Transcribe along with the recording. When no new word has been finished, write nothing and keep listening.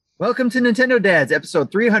Welcome to Nintendo Dads,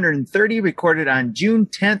 episode 330, recorded on June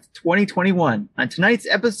 10th, 2021. On tonight's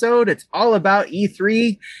episode, it's all about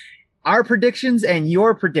E3, our predictions and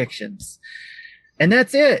your predictions. And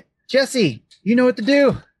that's it. Jesse, you know what to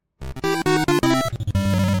do.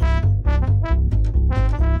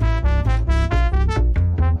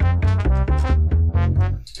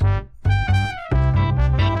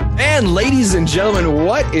 And ladies and gentlemen,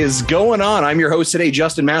 what is going on? I'm your host today,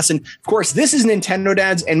 Justin Masson. Of course, this is Nintendo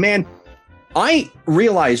Dads. And man, I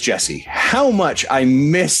realized, Jesse, how much I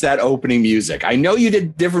miss that opening music. I know you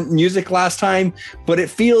did different music last time, but it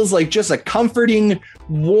feels like just a comforting,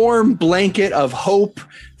 warm blanket of hope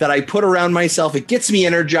that I put around myself. It gets me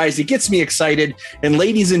energized. It gets me excited. And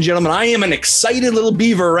ladies and gentlemen, I am an excited little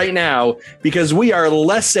beaver right now because we are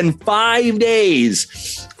less than 5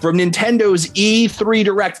 days from Nintendo's E3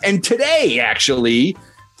 Direct. And today, actually,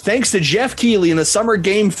 thanks to Jeff Keighley and the Summer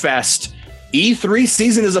Game Fest, E3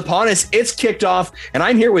 season is upon us. It's kicked off, and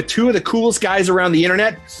I'm here with two of the coolest guys around the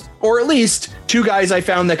internet, or at least two guys I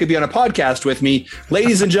found that could be on a podcast with me.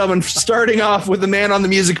 Ladies and gentlemen, starting off with the man on the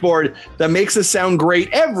music board that makes us sound great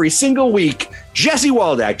every single week, Jesse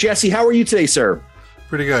Waldak. Jesse, how are you today, sir?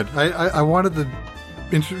 Pretty good. I wanted to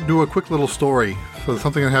do a quick little story for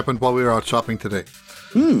something that happened while we were out shopping today.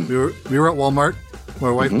 We were at Walmart.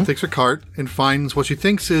 My wife takes her cart and finds what she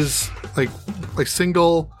thinks is like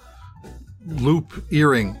single loop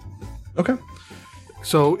earring. Okay.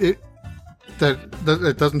 So it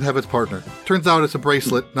doesn't have its partner. Turns out it's a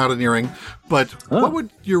bracelet, not an earring. But what would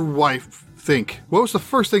your wife think? What was the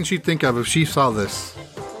first thing she'd think of if she saw this?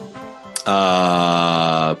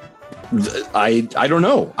 I don't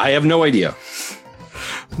know. I have no idea.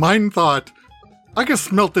 Mine thought, I can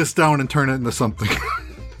smelt this down and turn it into something.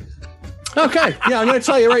 Okay. Yeah, I'm going to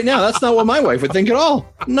tell you right now, that's not what my wife would think at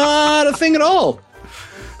all. Not a thing at all.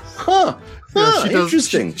 Huh. Yeah,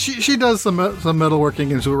 Interesting. She does some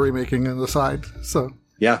metalworking and jewelry making on the side. So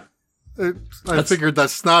yeah, I figured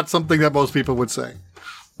that's not something that most people would say.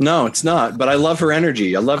 No, it's not. But I love her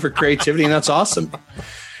energy. I love her creativity, and that's awesome.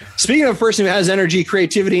 Speaking of a person who has energy,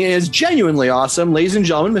 creativity, and is genuinely awesome, ladies and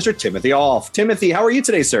gentlemen, Mr. Timothy Alf. Timothy, how are you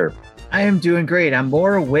today, sir? I am doing great. I'm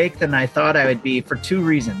more awake than I thought I would be for two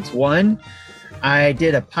reasons. One, I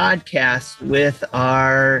did a podcast with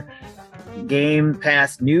our Game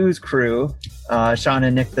Pass news crew, Sean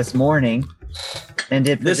and Nick, this morning, and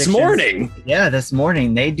did this morning. Yeah, this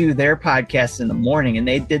morning they do their podcast in the morning, and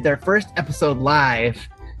they did their first episode live,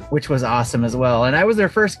 which was awesome as well. And I was their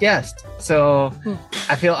first guest, so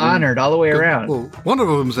I feel honored all the way around. Well, one of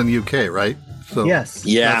them's in the UK, right? So yes.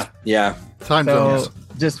 Yeah. Time zones.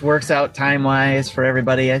 Just works out time wise for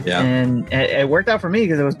everybody, and it worked out for me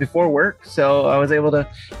because it was before work, so I was able to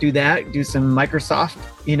do some Microsoft,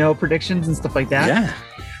 predictions and stuff like that. Yeah.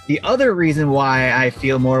 The other reason why I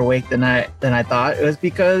feel more awake than I thought was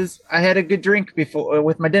because I had a good drink before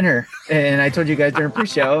with my dinner, and I told you guys during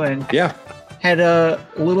pre-show, and had a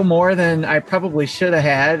little more than I probably should have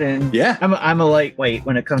had, and I'm a lightweight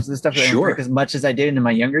when it comes to this stuff. I don't drink as much as I did in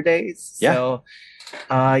my younger days. So.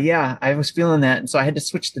 I was feeling that. And so I had to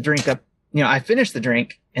switch the drink up. I finished the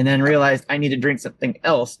drink and then realized I need to drink something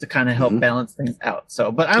else to kind of help balance things out. So,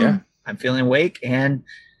 but I'm feeling awake and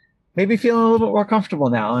maybe feeling a little bit more comfortable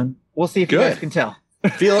now. And we'll see if you guys can tell.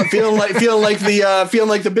 feeling like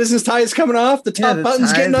the business tie is coming off, the top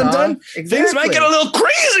button's getting undone. Exactly. Things might get a little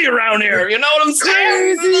crazy around here. You know what I'm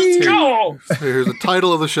saying? Let's go. Here's the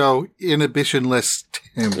title of the show: Inhibitionless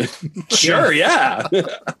Tim. Sure, yeah. There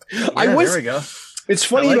we go. It's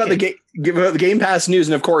funny about the Game Pass news,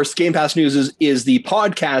 and of course, Game Pass news is the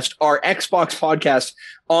podcast, our Xbox podcast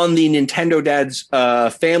on the Nintendo Dads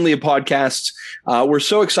family of podcasts. We're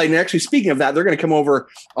so excited. And actually, speaking of that, they're going to come over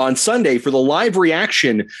on Sunday for the live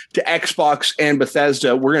reaction to Xbox and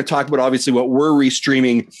Bethesda. We're going to talk about obviously what we're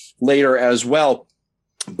restreaming later as well.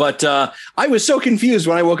 But I was so confused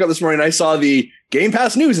when I woke up this morning and I saw the Game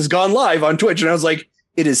Pass news has gone live on Twitch, and I was like,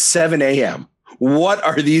 it is 7 a.m. What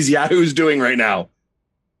are these yahoos doing right now?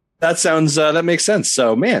 That sounds, that makes sense.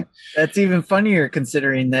 So, man. That's even funnier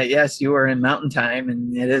considering that, yes, you are in Mountain Time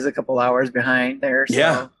and it is a couple hours behind there. So,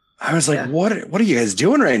 yeah. I was like, what are you guys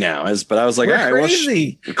doing right now? But I was like, all right,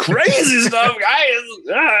 crazy. Crazy stuff,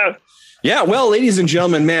 guys. Yeah. Well, ladies and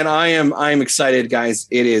gentlemen, man, I'm excited, guys.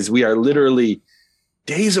 We are literally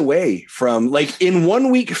days away from, in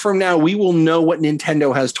 1 week from now, we will know what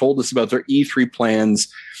Nintendo has told us about their E3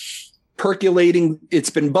 plans. Percolating.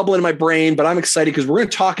 It's been bubbling in my brain, but I'm excited because we're going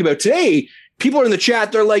to talk about today. People are in the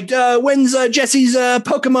chat. They're like, when's Jesse's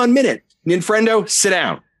Pokemon Minute? Ninfrendo, sit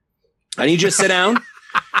down. I need you to sit down.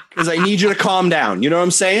 because I need you to calm down. You know what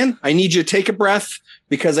I'm saying? I need you to take a breath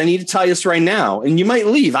because I need to tell you this right now. And you might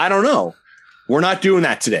leave. I don't know. We're not doing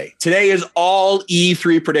that today. Today is all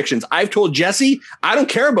E3 predictions. I've told Jesse, I don't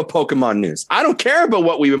care about Pokemon news. I don't care about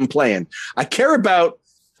what we've been playing. I care about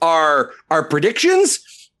our predictions.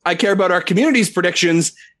 I care about our community's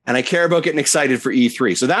predictions. And I care about getting excited for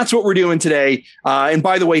E3. So that's what we're doing today. And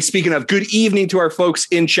by the way, speaking of, good evening to our folks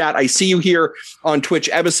in chat. I see you here on Twitch.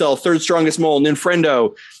 Ebicel, Third Strongest Mole,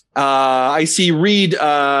 Ninfrendo. I see Reed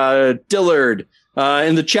Dillard.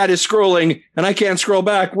 And the chat is scrolling, and I can't scroll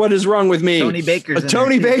back. What is wrong with me? Tony Baker's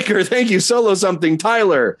Tony Baker. Thank you. Solo something.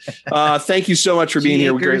 Tyler. Thank you so much for being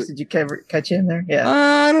here. Did you catch him there? Yeah.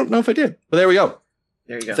 I don't know if I did, but there we go.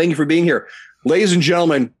 There you go. Thank you for being here. Ladies and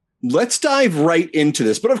gentlemen, let's dive right into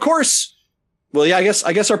this. But of course, well, yeah,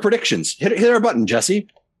 I guess our predictions. Hit our button, Jesse.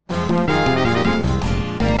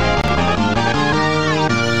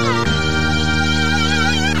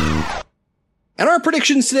 And our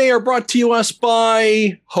predictions today are brought to us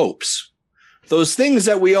by hopes. Those things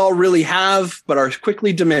that we all really have, but are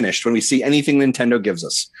quickly diminished when we see anything Nintendo gives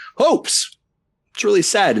us. Hopes. It's really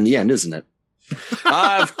sad in the end, isn't it?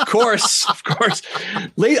 Of course.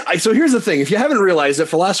 So here's the thing. If you haven't realized it,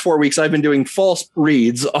 for the last 4 weeks, I've been doing false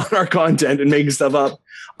reads on our content and making stuff up.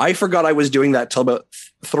 I forgot I was doing that till about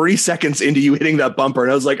 3 seconds into you hitting that bumper.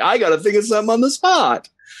 And I was like, I got to think of something on the spot.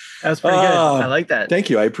 That's pretty good. I like that.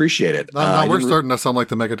 Thank you. I appreciate it. Now we're starting to sound like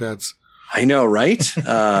the Mega Dads. I know, right?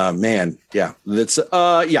 Man. Yeah. That's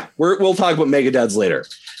we'll talk about Mega Dads later.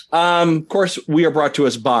 Of course, we are brought to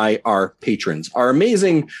us by our patrons, our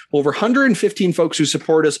amazing over 115 folks who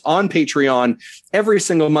support us on Patreon every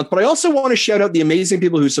single month. But I also want to shout out the amazing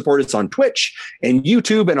people who support us on Twitch and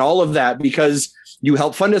YouTube and all of that, because you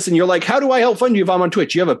help fund us and you're like, how do I help fund you if I'm on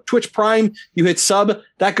Twitch? You have a Twitch Prime, you hit sub,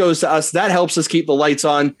 that goes to us. That helps us keep the lights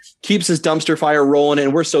on, keeps this dumpster fire rolling.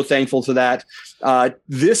 And we're so thankful for that.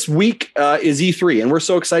 This week is E3, and we're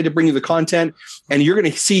so excited to bring you the content. And you're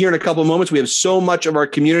going to see here in a couple of moments, we have so much of our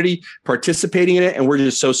community participating in it. And we're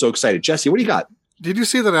just so excited. Jesse, what do you got? Did you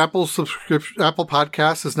see that Apple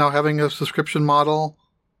Podcast is now having a subscription model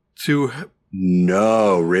to?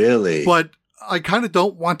 No, really. But I kind of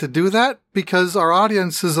don't want to do that because our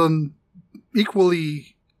audience is on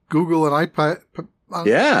equally Google and iPhone,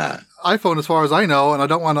 as far as I know, and I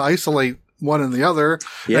don't want to isolate one and the other.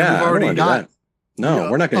 Yeah, and we've already got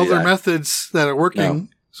we're not going to do other methods that are working. No.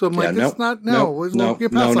 So I'm like, it's not. No.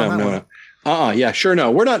 Yeah, sure.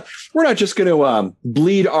 No, we're not just going to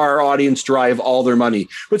bleed our audience dry of all their money.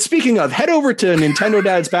 But speaking of, head over to Nintendo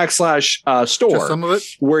Dads / store, some of it,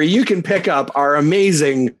 where you can pick up our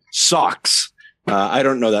amazing socks. I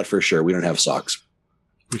don't know that for sure. We don't have socks.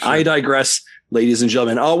 I digress, ladies and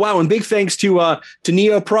gentlemen. Oh, wow. And big thanks to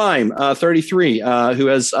Neo Prime 33, who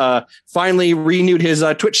has finally renewed his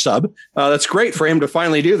Twitch sub. That's great for him to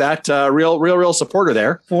finally do that. Real supporter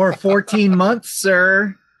there. For 14 months,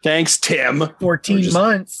 sir. Thanks, Tim. 14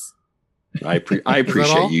 months. I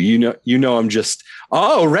appreciate you. You know, I'm just.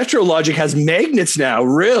 Oh, Retro Logic has magnets now.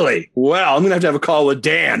 Really? Well, I'm going to have a call with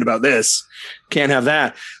Dan about this. Can't have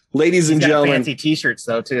that. Ladies and gentlemen, fancy T-shirts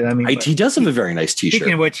though too. I mean, he does have a very nice T-shirt.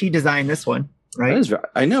 Speaking of which, he designed this one, right?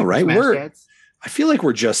 I know, right? I feel like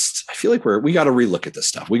we got to relook at this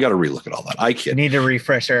stuff. We got to relook at all that. I kid. We need to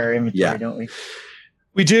refresh our inventory, don't we?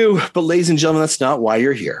 We do, but ladies and gentlemen, that's not why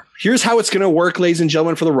you're here. Here's how it's going to work, ladies and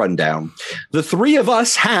gentlemen, for the rundown. The three of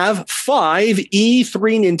us have 5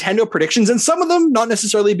 E3 Nintendo predictions, and some of them not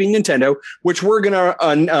necessarily being Nintendo, which we're going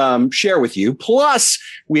to share with you. Plus,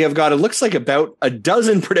 we have got, it looks like about a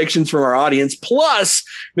dozen predictions from our audience. Plus,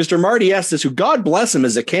 Mr. Marty Estes, who, God bless him,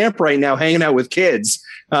 is at camp right now hanging out with kids.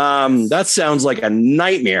 That sounds like a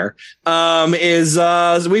nightmare.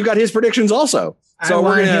 We've got his predictions also. So I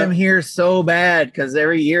want him here so bad because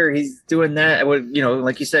every year he's doing that.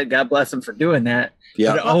 Like you said, God bless him for doing that.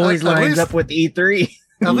 Yeah, it always lines up with E3.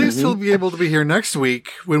 At least he'll be able to be here next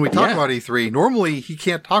week when we talk about E3. Normally, he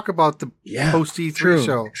can't talk about the post E3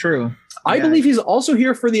 show. True. I believe he's also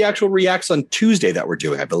here for the actual reacts on Tuesday that we're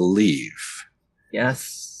doing. I believe.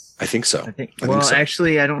 Yes, I think so.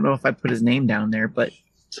 Actually, I don't know if I put his name down there, but.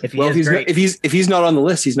 If he's not on the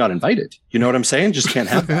list, he's not invited. You know what I'm saying? Just can't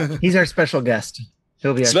have that. He's our special guest.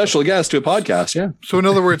 He'll be our special guest to a podcast. Yeah. So in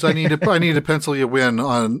other words, I need to pencil you in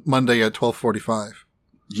on Monday at 12:45.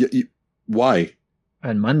 Why?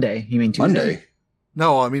 On Monday? You mean Tuesday? Monday?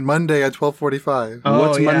 No, I mean Monday at 12:45. Oh,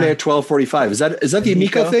 what's Monday at 12:45? Is that the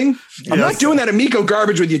Amico thing? Yes. I'm not doing that Amico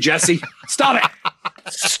garbage with you, Jesse. Stop it!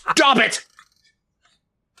 Stop it!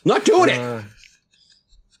 I'm not doing it.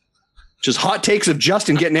 Just hot takes of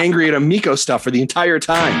Justin getting angry at Amico stuff for the entire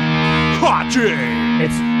time. Hot take!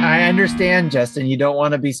 I understand, Justin. You don't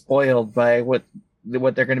want to be spoiled by what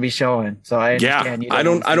they're going to be showing. So I understand. I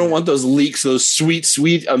don't want those leaks, those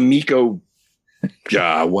sweet Amico.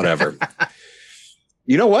 Yeah, whatever.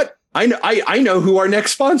 You know what? I know who our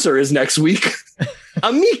next sponsor is next week.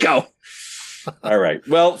 Amico. All right.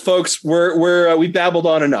 Well, folks, we babbled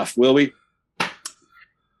on enough, will we?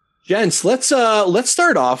 Gents, let's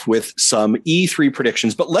start off with some E3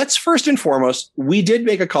 predictions. But let's first and foremost, we did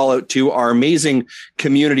make a call out to our amazing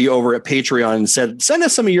community over at Patreon and said, send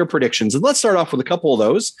us some of your predictions. And let's start off with a couple of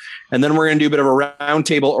those. And then we're going to do a bit of a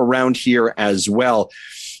roundtable around here as well.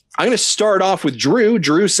 I'm going to start off with Drew.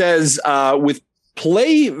 Drew says, with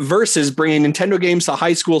Play versus bringing Nintendo games to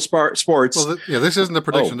high school sports. Well, this isn't a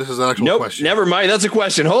prediction. This is an actual question. Never mind. That's a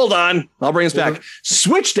question. Hold on. I'll bring us back.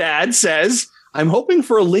 Switch Dad says, I'm hoping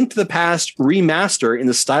for a Link to the Past remaster in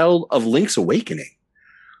the style of Link's Awakening.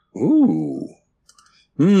 Ooh.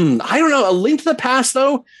 I don't know. A Link to the Past,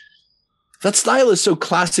 though? That style is so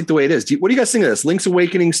classic the way it is. What do you guys think of this? Link's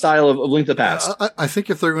Awakening style of Link to the Past? I think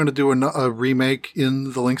if they're going to do a remake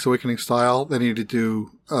in the Link's Awakening style, they need to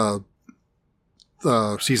do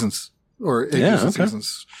seasons or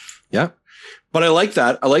seasons. Yeah. But I like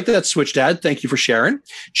that. I like that, Switch Dad. Thank you for sharing.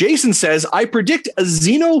 Jason says, I predict a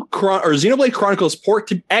Xenoblade Chronicles port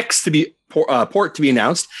to be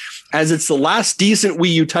announced, as it's the last decent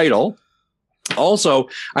Wii U title. Also,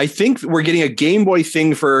 I think we're getting a Game Boy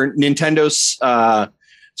thing for Nintendo's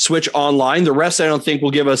Switch Online. The rest, I don't think,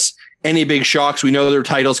 will give us any big shocks. We know their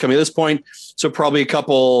titles coming at this point. So probably a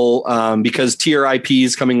couple, because tier IP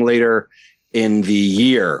is coming later in the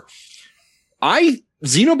year.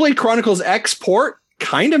 Xenoblade Chronicles X port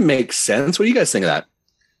kind of makes sense. What do you guys think of that?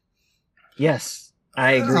 Yes,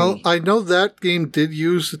 I agree. I know that game did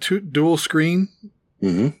use the dual screen.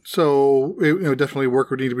 Mm-hmm. So it definitely work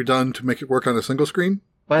would need to be done to make it work on a single screen.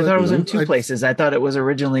 But I thought it was in two places. I thought it was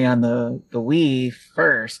originally on the Wii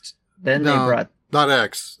first. Then they brought not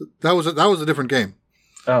X. That was a different game.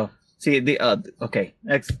 Oh, see okay.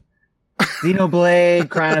 X Xenoblade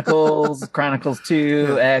Chronicles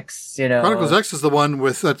 2 X. Chronicles X is the one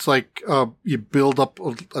that's like you build up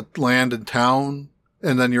a land and town,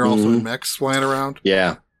 and then you're also in mechs flying around.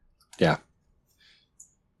 Yeah.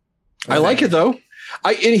 I like it though.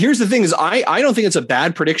 And here's the thing: is I don't think it's a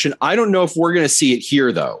bad prediction. I don't know if we're going to see it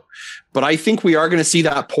here though, but I think we are going to see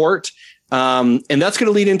that port, and that's going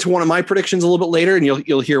to lead into one of my predictions a little bit later, and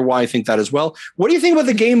you'll hear why I think that as well. What do you think about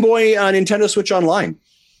the Game Boy Nintendo Switch Online?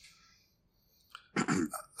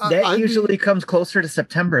 That usually comes closer to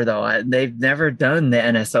September, though. They've never done the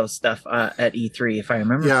NSO stuff at E3, if I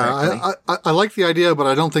remember correctly. I like the idea, but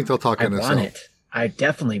I don't think they'll talk NSO. I want it. I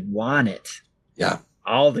definitely want it. Yeah.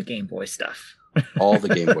 All the Game Boy stuff. All the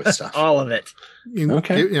Game Boy stuff. All of it.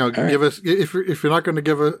 Okay. Give us, if you're not going to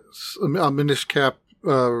give us a Minish Cap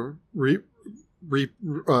port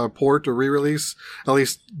or re-release, at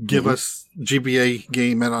least give us GBA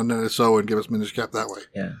game and on NSO and give us Minish Cap that way.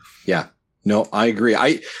 Yeah. No, I agree.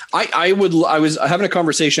 I was having a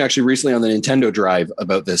conversation actually recently on the Nintendo Drive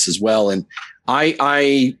about this as well. And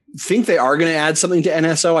I think they are going to add something to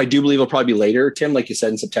NSO. I do believe it'll probably be later, Tim, like you said,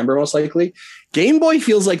 in September, most likely. Game Boy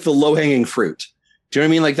feels like the low hanging fruit. Do you know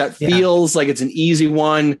what I mean? Like that feels like it's an easy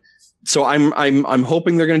one. So I'm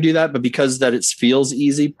hoping they're going to do that, but because that it feels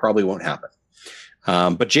easy, probably won't happen.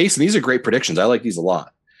 But Jason, these are great predictions. I like these a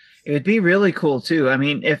lot. It would be really cool too. I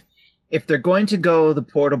mean, if they're going to go the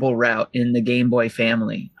portable route in the Game Boy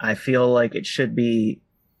family, I feel like it should be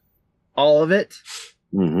all of it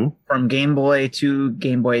from Game Boy to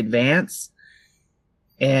Game Boy Advance.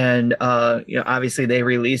 And, obviously they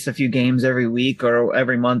release a few games every week or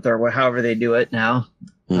every month or however they do it now.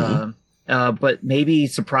 But maybe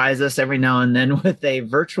surprise us every now and then with a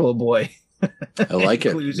Virtual Boy. I like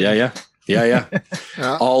it. Yeah.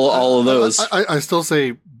 All of those. I still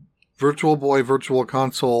say Virtual Boy, Virtual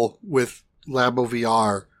Console with Labo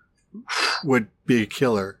VR would be a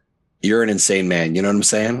killer. You're an insane man. You know what I'm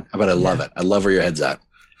saying? But I love it. I love where your head's at.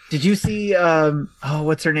 Did you see,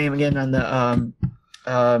 what's her name again on the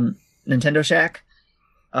Nintendo Shack?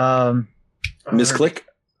 Miss Click?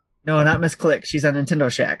 No, not Miss Click. She's on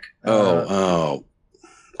Nintendo Shack. I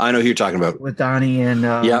know who you're talking about. With Donnie and...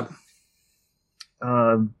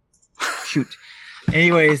 shoot.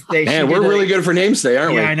 Anyways, we're really good for names today,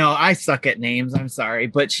 aren't we? Yeah, I know. I suck at names. I'm sorry,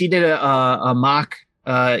 but she did a mock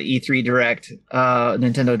E3 Direct,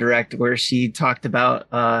 Nintendo Direct, where she talked about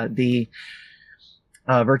the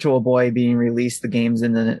Virtual Boy being released, the games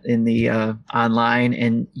in the online,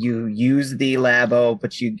 and you use the Labo,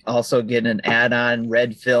 but you also get an add-on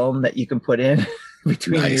red film that you can put in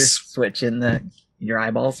between your Switch and your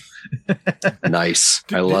eyeballs. Nice.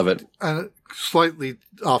 I love it. slightly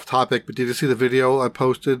off topic, but did you see the video I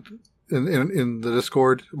posted in the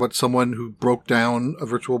Discord about someone who broke down a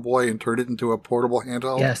Virtual Boy and turned it into a portable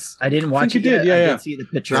handheld? Yes, I didn't watch it yet. Yeah, I did see the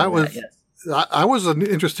picture of that, yes. I was an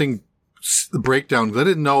interesting breakdown because I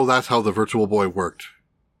didn't know that's how the Virtual Boy worked.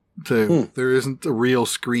 There isn't a real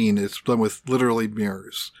screen. It's done with literally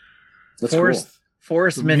mirrors. That's cool.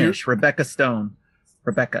 Forrest Minish, Rebecca Stone.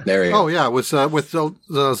 Rebecca. There you go. Oh, yeah. It was with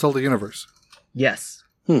the Zelda Universe. Yes.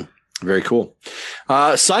 Very cool.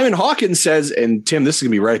 Simon Hawkins says, and Tim, this is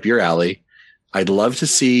going to be right up your alley. I'd love to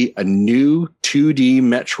see a new 2D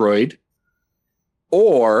Metroid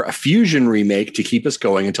or a Fusion remake to keep us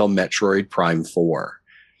going until Metroid Prime 4.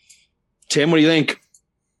 Tim, what do you think?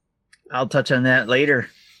 I'll touch on that later.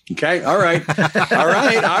 Okay. All right. All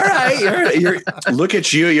right. You're look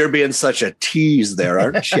at you. You're being such a tease there,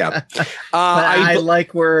 aren't you? I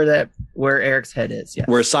like where Eric's head is. Yeah.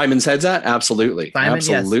 Where Simon's head's at? Absolutely. Simon,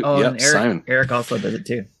 absolutely. Yes. Oh, yep, and Simon. Eric also does it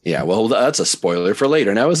too. Yeah. Well, that's a spoiler for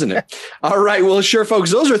later now, isn't it? All right. Well, sure,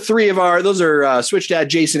 folks. Those are Switch Dad,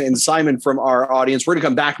 Jason, and Simon from our audience. We're going to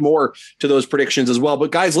come back more to those predictions as well.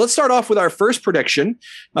 But guys, let's start off with our first prediction.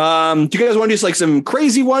 Do you guys want to do like some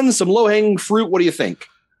crazy ones, some low hanging fruit? What do you think?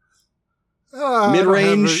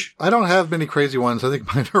 Mid-range? I don't have many crazy ones. I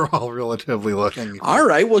think mine are all relatively low hanging. All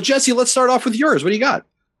right. Well, Jesse, let's start off with yours. What do you got?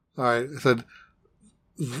 All right. I said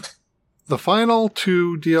the final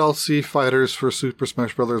 2 DLC fighters for Super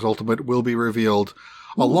Smash Bros. Ultimate will be revealed,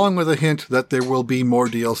 along with a hint that there will be more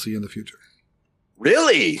DLC in the future.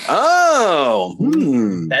 Really? Oh.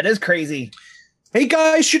 That is crazy. Hey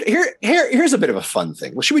guys, here's a bit of a fun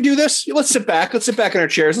thing. Well, should we do this? Let's sit back in our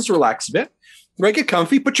chairs. Let's relax a bit. Right, get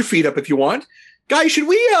comfy. Put your feet up if you want, guys. Should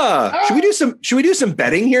we do some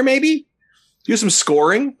betting here? Maybe do some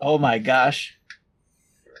scoring. Oh my gosh!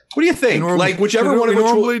 What do you think?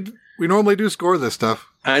 We normally do score this stuff.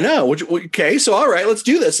 I know. Okay, so all right, let's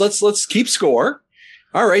do this. Let's keep score.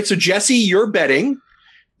 All right, so Jesse, you're betting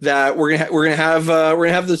that we're gonna have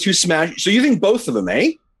the 2 Smash. So you think both of them,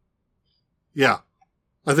 eh? Yeah,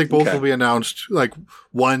 I think both will be announced. Like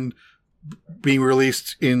one being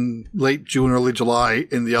released in late June, early July,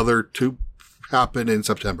 and the other 2 happen in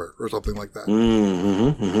September or something like that.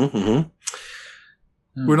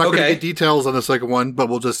 We're not going to get details on the second one, but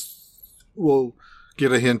we'll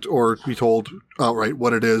get a hint or be told outright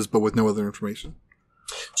what it is, but with no other information.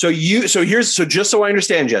 So just so I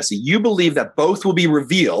understand, Jesse, you believe that both will be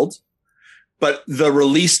revealed, but the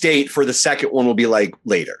release date for the second one will be like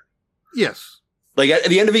later. Yes. Like at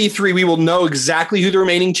the end of E3, we will know exactly who the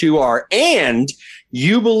remaining 2 are. And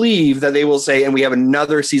you believe that they will say, and we have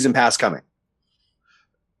another season pass coming.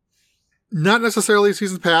 Not necessarily a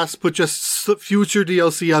season pass, but just future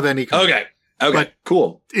DLC of any kind. Okay. But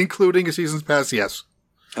cool. Including a season pass, yes.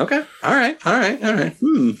 Okay. All right.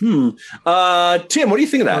 Tim, what do you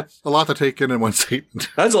think of that? A lot to take in one statement.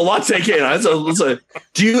 That's a lot to take in.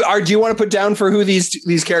 Do you want to put down for who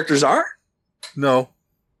these characters are? No.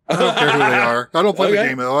 I don't care who they are. I don't play the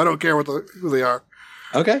game, though. I don't care who they are.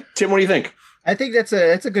 Okay. Tim, what do you think? I think that's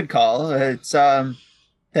a good call. It's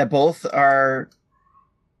that both are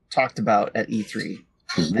talked about at E3.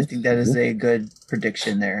 I think that is a good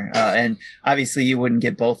prediction there. And obviously you wouldn't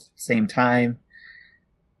get both at the same time.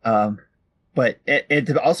 But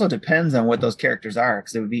it also depends on what those characters are,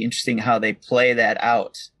 because it would be interesting how they play that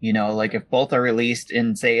out. You know, like if both are released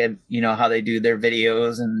and say, you know, how they do their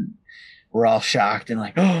videos and we're all shocked and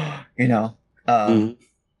like, oh, you know,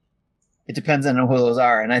 it depends on who those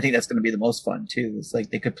are. And I think that's going to be the most fun too. It's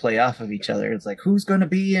like they could play off of each other. It's like, who's going to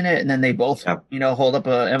be in it? And then they both, you know, hold up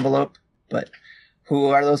an envelope, but who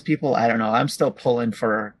are those people? I don't know. I'm still pulling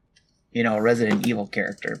for, you know, a Resident Evil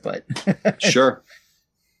character, but sure.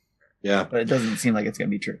 Yeah. But it doesn't seem like it's going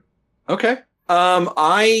to be true. Okay. I'm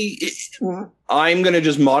going to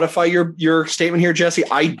just modify your statement here, Jesse.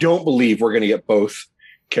 I don't believe we're going to get both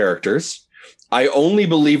characters. I only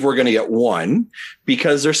believe we're going to get one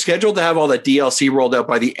because they're scheduled to have all that DLC rolled out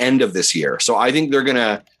by the end of this year. So I think they're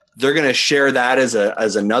going to share that as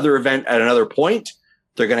another event at another point.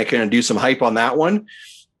 They're going to kind of do some hype on that one.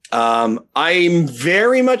 I'm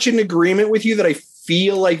very much in agreement with you that I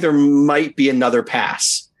feel like there might be another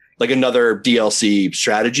pass, like another DLC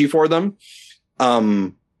strategy for them.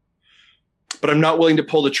 But I'm not willing to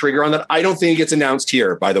pull the trigger on that. I don't think it gets announced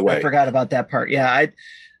here, by the way. I forgot about that part. Yeah,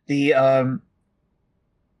 the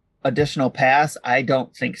additional pass, I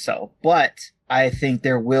don't think so. But I think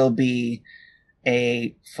there will be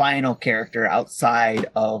a final character outside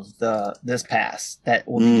of this pass that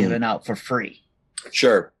will be given out for free.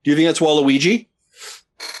 Sure. Do you think that's Waluigi?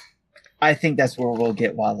 I think that's where we'll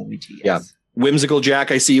get Waluigi. Yes. Yeah. Whimsical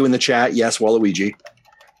Jack, I see you in the chat. Yes, Waluigi.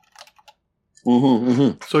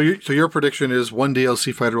 So your prediction is one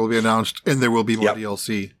DLC fighter will be announced, and there will be more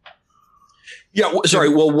DLC. Yeah, sorry.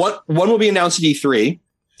 Well, one will be announced at E3.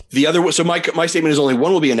 The other, so my statement is only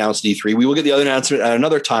one will be announced at E3. We will get the other announcement at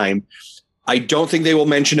another time. I don't think they will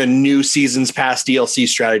mention a new Seasons Pass DLC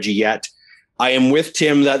strategy yet. I am with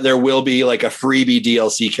Tim that there will be like a freebie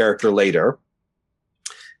DLC character later.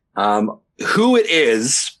 Who it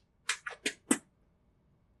is, I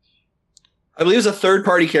believe it's a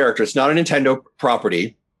third-party character. It's not a Nintendo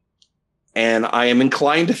property. And I am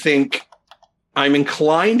inclined to think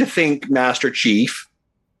Master Chief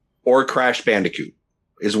or Crash Bandicoot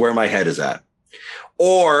is where my head is at.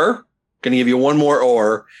 Or, going to give you one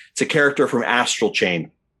more, it's a character from Astral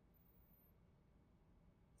Chain.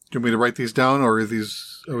 Do you want me to write these down, or are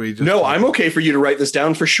we just... No, I'm okay for you to write this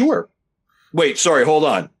down for sure. Wait, sorry, hold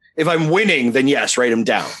on. If I'm winning, then yes, write them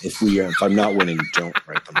down. If I'm not winning, don't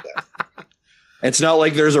write them down. It's not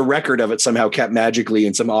like there's a record of it somehow kept magically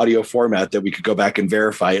in some audio format that we could go back and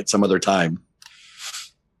verify at some other time.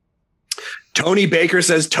 Tony Baker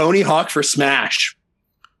says Tony Hawk for Smash.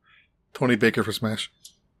 Tony Baker for Smash.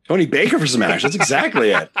 Tony Baker for Smash. That's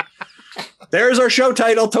exactly it. There's our show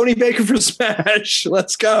title, Tony Baker for Smash.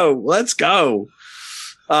 Let's go.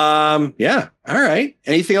 Yeah. All right.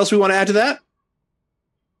 Anything else we want to add to that?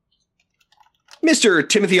 Mr.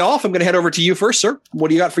 Timothy Off, I'm going to head over to you first, sir. What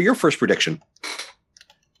do you got for your first prediction?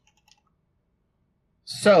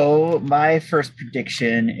 So my first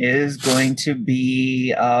prediction is going to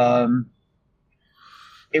be a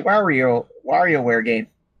WarioWare game.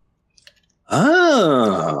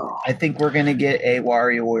 Oh. I think we're going to get a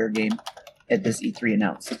WarioWare game at this E3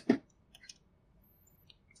 announcement.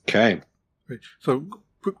 Okay. So,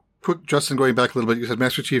 quick, Justin, going back a little bit, you said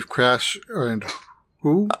Master Chief, Crash, and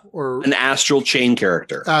who? Or an Astral Chain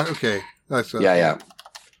character. Okay. That's yeah.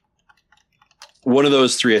 One of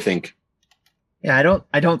those three, I think. Yeah,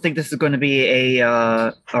 I don't think this is going to be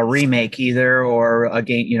a remake either, or a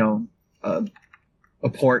game, a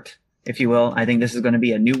port, if you will. I think this is going to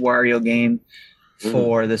be a new Wario game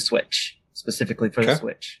for the Switch, specifically for the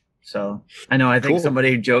Switch. So I think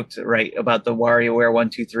somebody joked about the WarioWare 1,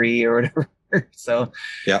 2, 3 or whatever. So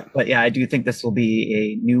yeah, but yeah, I do think this will be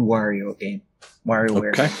a new Wario game.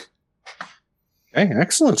 WarioWare. Okay,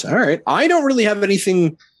 excellent. All right, I don't really have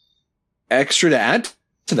anything extra to add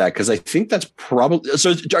to that because I think that's probably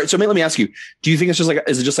so. Let me ask you: do you think it's just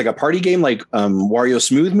is it just like a party game like Wario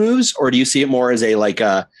Smooth Moves, or do you see it more as an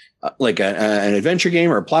adventure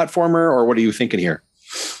game or a platformer, or what are you thinking here?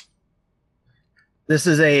 This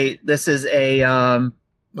is a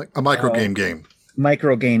like a micro game.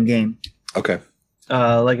 Micro game. Okay.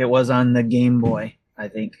 Like it was on the Game Boy, I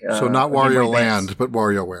think. So not Wario Land, but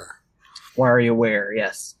WarioWare. WarioWare,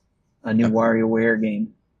 yes. A new WarioWare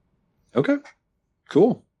game. Okay.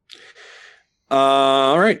 Cool.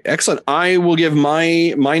 All right. Excellent. I will give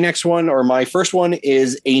my next one, or my first one,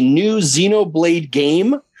 is a new Xenoblade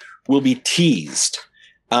game will be teased.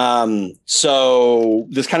 So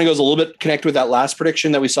this kind of goes a little bit connected with that last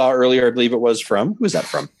prediction that we saw earlier. I believe it was from, who was that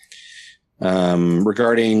from?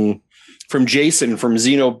 From Jason from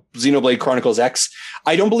Xenoblade Chronicles X.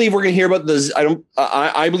 I don't believe we're going to hear about this.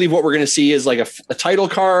 I believe what we're going to see is like a title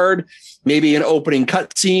card, maybe an opening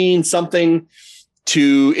cutscene, something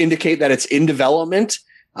to indicate that it's in development.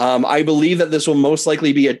 I believe that this will most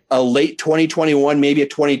likely be a late 2021, maybe a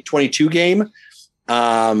 2022 game.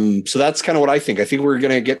 So that's kind of what I think. I think we're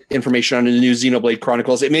going to get information on the new Xenoblade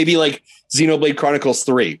Chronicles. It may be like Xenoblade Chronicles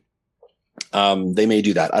 3. They may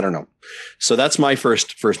do that. I don't know. So that's my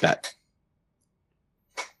first bet.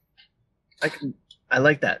 I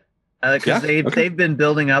like that. Because they've been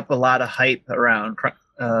building up a lot of hype around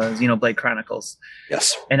Xenoblade Chronicles.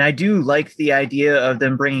 Yes. And I do like the idea of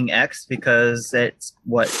them bringing X because it's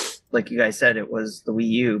what, like you guys said, it was the Wii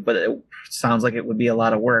U, but it sounds like it would be a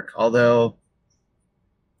lot of work. Although,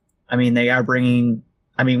 they are bringing,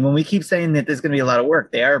 when we keep saying that there's going to be a lot of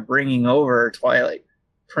work, they are bringing over Twilight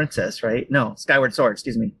Princess, right? No, Skyward Sword,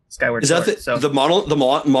 excuse me. Skyward Sword. Is that the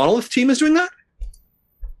Monolith team is doing that?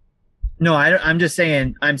 No, I'm just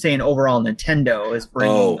saying, overall Nintendo is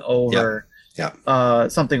bringing over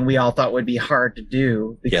something we all thought would be hard to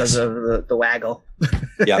do because of the waggle.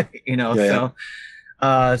 Yeah.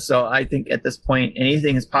 So I think at this point,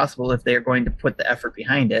 anything is possible if they're going to put the effort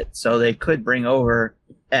behind it. So they could bring over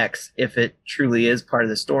X if it truly is part of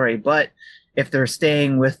the story. But if they're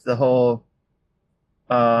staying with the whole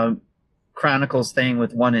Chronicles thing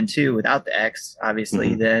with 1 and 2 without the X,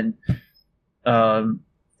 obviously, then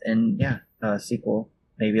sequel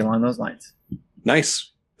maybe along those lines.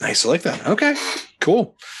 Nice. I like that. Okay,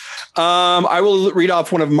 cool. I will read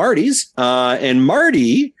off one of Marty's, and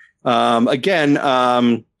Marty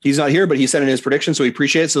Again, he's not here, but he sent in his predictions, so we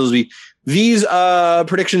appreciate it. So these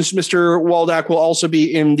predictions, Mr. Waldak, will also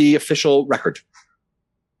be in the official record.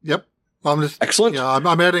 Yep. Excellent. Yeah,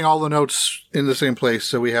 I'm adding all the notes in the same place,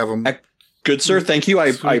 so we have them. Good, sir. Thank you. I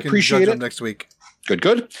appreciate it. Next week.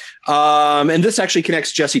 Good. And this actually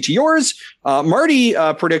connects, Jesse, to yours. Marty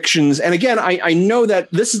predictions. And again, I know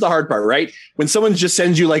that this is the hard part, right? When someone just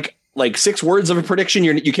sends you like 6 words of a prediction,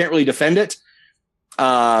 you can't really defend it.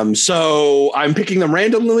 So I'm picking them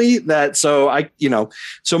randomly.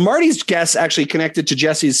 So Marty's guess actually connected to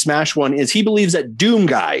Jesse's Smash one is he believes that Doom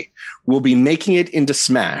Guy will be making it into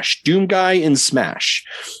Smash. Doom Guy in Smash.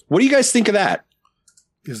 What do you guys think of that?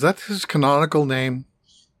 Is that his canonical name?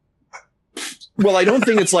 Well, I don't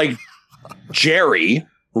think it's like Jerry,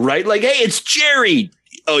 right? Like, hey, it's Jerry.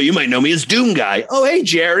 Oh, you might know me as Doom Guy. Oh, hey,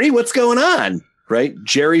 Jerry, what's going on? Right?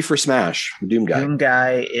 Jerry for Smash, Doom Guy. Doom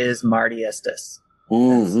Guy is Marty Estes.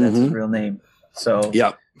 That's his real name. So,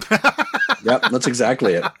 yep, that's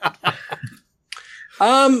exactly it.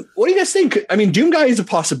 What do you guys think? I mean, Doom Guy is a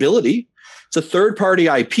possibility. It's a third-party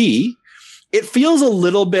IP. It feels a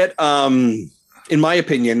little bit, in my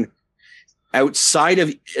opinion, outside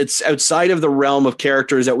of the realm of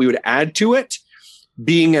characters that we would add to it,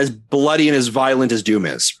 being as bloody and as violent as Doom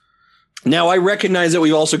is. Now, I recognize that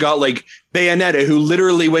we've also got like Bayonetta, who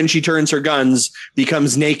literally, when she turns her guns,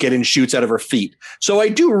 becomes naked and shoots out of her feet. So I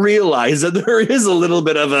do realize that there is a little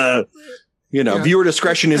bit of a, viewer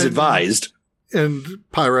discretion is advised. And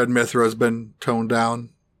Pyra and Mithra has been toned down.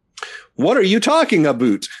 What are you talking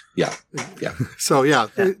about? Yeah. So,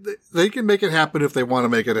 they can make it happen if they want to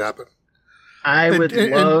make it happen. I would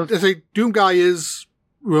love... And I say Doom Guy is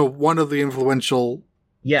one of the influential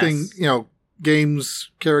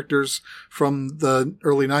games characters from the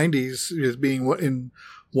early 90s as being in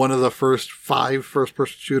one of the first 5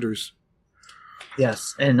 first-person shooters.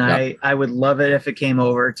 Yes, and I would love it if it came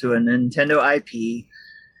over to a Nintendo IP,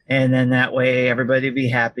 and then that way everybody would be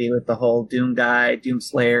happy with the whole Doom Guy, Doom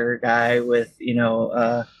Slayer guy with,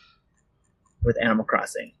 with Animal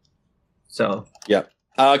Crossing. So... Yeah.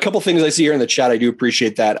 A couple things I see here in the chat. I do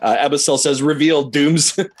appreciate that. Abyssal says, reveal Doom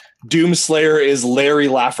Slayer is Larry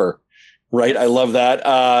Laffer. Right. I love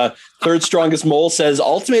that. Third Strongest Mole says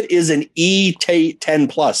Ultimate is an E10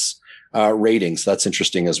 plus rating. So that's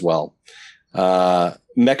interesting as well.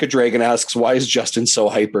 Mecha Dragon asks, why is Justin so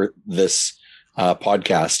hyper this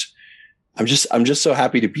podcast? I'm just so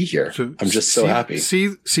happy to be here. I'm just so happy. See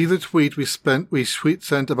the tweet we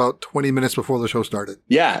sent about 20 minutes before the show started.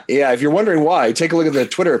 Yeah. If you're wondering why, take a look at the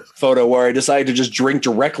Twitter photo where I decided to just drink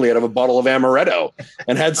directly out of a bottle of amaretto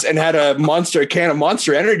and had a can of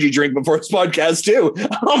Monster Energy drink before this podcast too.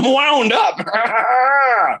 I'm wound up.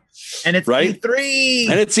 And it's E3.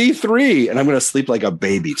 And it's E3. And I'm going to sleep like a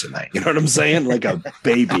baby tonight. You know what I'm saying? Like a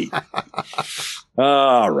baby.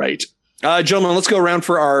 All right. Gentlemen, let's go around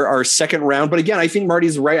for our second round. But again, I think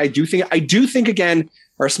Marty's right. I do think again,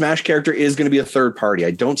 our Smash character is going to be a third party.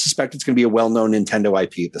 I don't suspect it's going to be a well-known Nintendo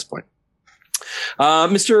IP at this point.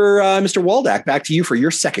 Mr. Waldak, back to you for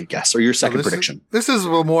your second guess or your second prediction. This is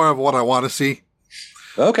more of what I want to see.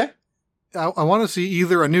 Okay. I want to see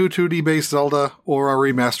either a new 2D based Zelda or a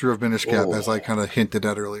remaster of Minish Cap, as I kind of hinted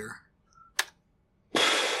at earlier.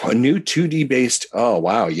 A new 2D based. Oh,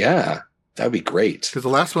 wow. Yeah. That'd be great. Because the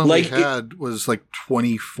last one we had was like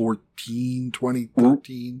 2014,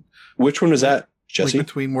 2013. Which one was that, Jesse? Link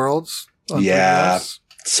Between Worlds. Yeah.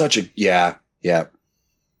 Yeah.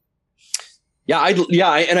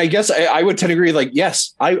 And I guess I would tend to agree. Like,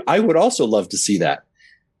 yes, I would also love to see that.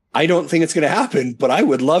 I don't think it's going to happen, but I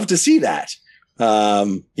would love to see that.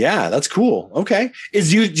 Yeah, that's cool. Okay. Do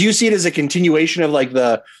you see it as a continuation of like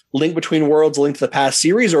the Link Between Worlds, Link to the Past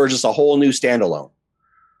series, or just a whole new standalone?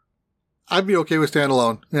 I'd be okay with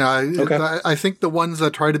standalone. Yeah, okay. I think the ones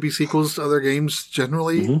that try to be sequels to other games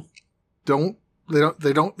generally don't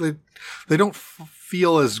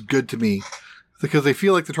feel as good to me because they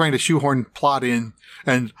feel like they're trying to shoehorn plot in,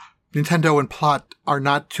 and Nintendo and plot are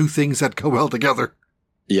not two things that go well together.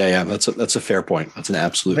 Yeah, that's a fair point. That's an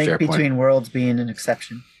absolute fair point. Link Between Worlds being an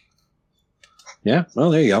exception. Yeah,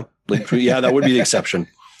 well, there you go. Yeah, that would be the exception.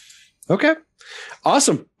 Okay.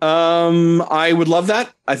 Awesome. I would love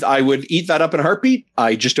that. I would eat that up in a heartbeat.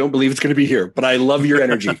 I just don't believe it's going to be here, but I love your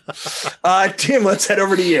energy. Tim, let's head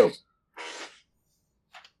over to you.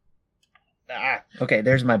 Okay,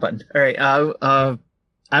 there's my button. All right. I'm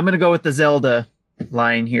going to go with the Zelda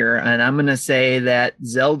line here, and I'm going to say that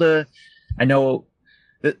Zelda, I know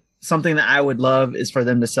that something that I would love is for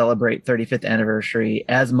them to celebrate 35th anniversary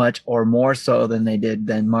as much or more so than they did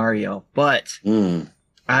than Mario, but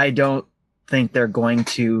I don't think they're going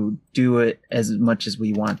to do it as much as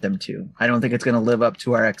we want them to. I don't think it's going to live up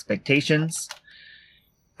to our expectations.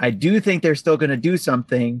 I do think they're still going to do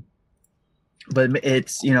something, but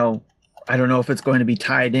it's, I don't know if it's going to be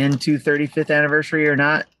tied into 35th anniversary or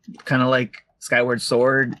not. Kind of like Skyward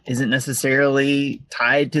Sword isn't necessarily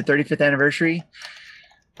tied to 35th anniversary.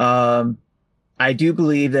 I do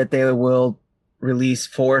believe that they will release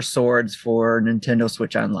 4 swords for Nintendo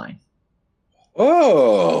Switch Online.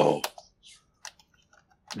 Oh,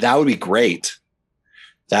 that would be great.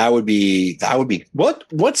 That would be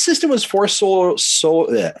what system was 4 swords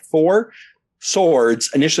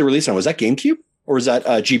initially released on? Was that GameCube or was that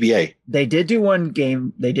GBA? They did do one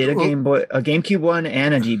game. They did a GameCube one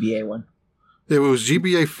and a GBA one. It was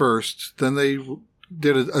GBA first. Then they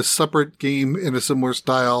did a separate game in a similar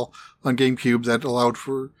style on GameCube that allowed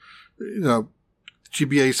for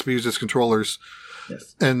GBA to be used as controllers.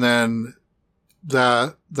 Yes. And then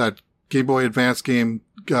that Game Boy Advance game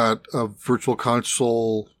got a virtual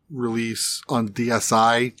console release on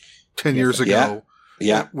DSi 10 years ago.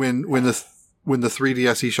 Yeah. When the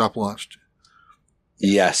 3DS eShop launched.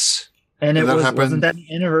 Yes. And wasn't that an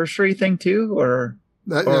anniversary thing too, or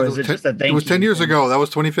was it just a thank you? It was 10 years ago. That was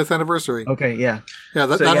 25th anniversary. Okay, yeah. Yeah,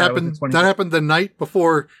 that happened. That happened the night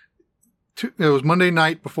before. It was Monday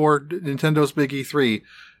night before Nintendo's big E3.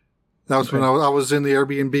 That was when I was in the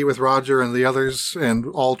Airbnb with Roger and the others, and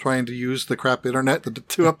all trying to use the crap internet to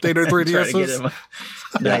update our 3DSs.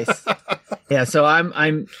 Nice. Yeah, so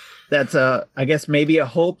I'm. That's I guess maybe a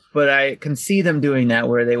hope, but I can see them doing that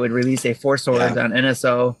where they would release a 4 swords on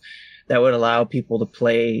NSO that would allow people to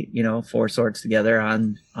play, 4 swords together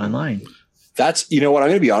online. That's, what, I'm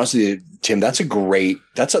going to be honest with you, Tim, that's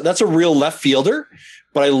a real left fielder,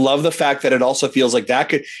 but I love the fact that it also feels like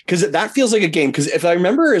that because that feels like a game. Because if I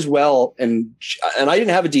remember as well, and I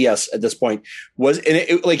didn't have a DS at this point,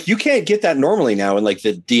 like you can't get that normally now in like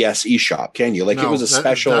the DS eShop, can you? Like it was a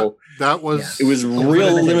special. That was it was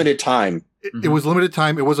real limited time. It was limited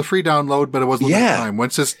time. It was a free download, but it was limited time.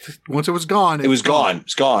 Once it was gone, it was gone.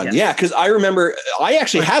 It's gone. Yeah, because I remember I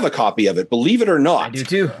actually have a copy of it. Believe it or not, I do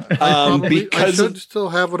too. Because I should still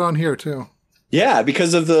have it on here too. Yeah,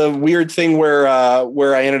 because of the weird thing where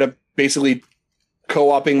I ended up basically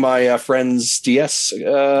co-oping my friend's DS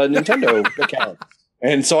Nintendo account,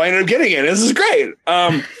 and so I ended up getting it. This is great.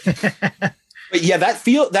 But yeah, that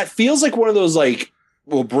feels like one of those like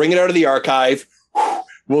we'll bring it out of the archive.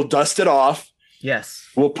 We'll dust it off. Yes.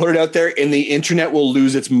 We'll put it out there and the internet will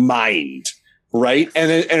lose its mind. Right. And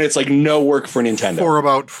it's like no work for Nintendo for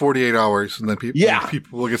about 48 hours. And then people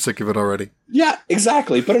will get sick of it already. Yeah,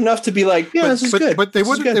 exactly. But enough to be like, this is good. But they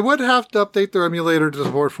would have to update their emulator to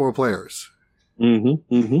support 4 players.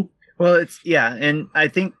 Mm-hmm. Mm-hmm. Well, and I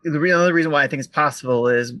think the other reason why I think it's possible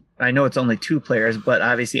is I know it's only 2 players, but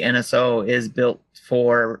obviously NSO is built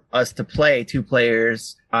for us to play 2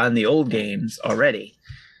 players on the old games already.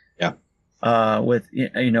 Yeah. With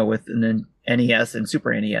an NES and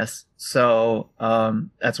Super NES. So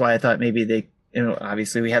that's why I thought maybe they,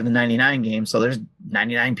 obviously we have the 99 games, so there's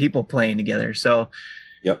 99 people playing together. So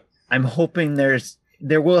yep. I'm hoping there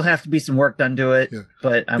will have to be some work done to it,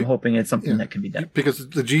 but I'm hoping it's something that can be done. Because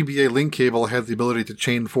the GBA link cable had the ability to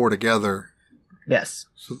chain 4 together. Yes.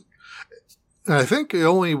 So, and I think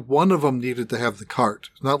only one of them needed to have the cart.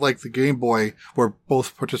 It's not like the Game Boy where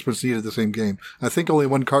both participants needed the same game. I think only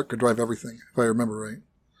one cart could drive everything, if I remember right.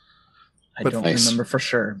 I don't remember for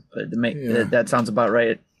sure, but that sounds about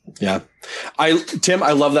right. Yeah. Tim,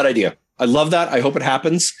 I love that idea. I love that. I hope it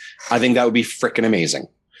happens. I think that would be freaking amazing.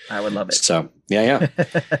 I would love it. So, yeah.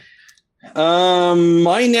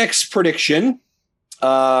 My next prediction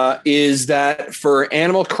is that for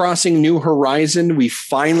Animal Crossing New Horizon, we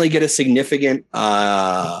finally get a significant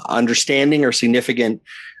understanding or significant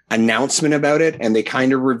announcement about it, and they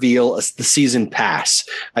kind of reveal the season pass.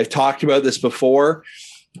 I've talked about this before,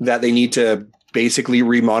 that they need to basically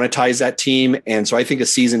remonetize that team. And so I think a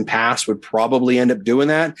season pass would probably end up doing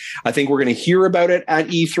that. I think we're going to hear about it at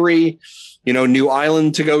E3, new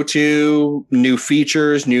island to go to, new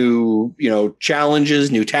features, new, challenges,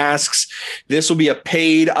 new tasks. This will be a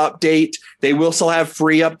paid update. They will still have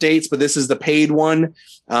free updates, but this is the paid one.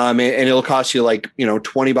 And it'll cost you like,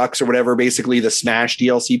 $20 or whatever, basically the Smash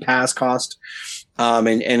DLC pass cost.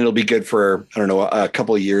 And it'll be good for, I don't know, a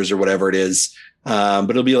couple of years or whatever it is. But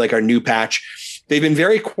it'll be like our new patch. They've been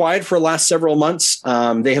very quiet for the last several months.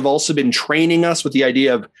 They have also been training us with the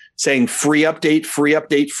idea of saying free update, free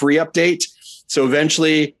update, free update. So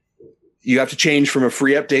eventually you have to change from a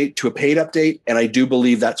free update to a paid update. And I do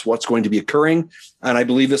believe that's what's going to be occurring. And I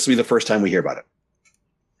believe this will be the first time we hear about it.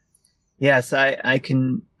 Yes, I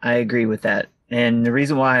agree with that. And the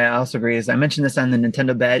reason why I also agree is I mentioned this on the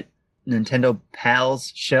Nintendo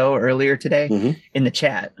Pals show earlier today in the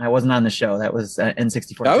chat. I wasn't on the show. That was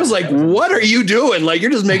N64. I was like, what are you doing? Like, you're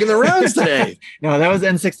just making the rounds today. No, that was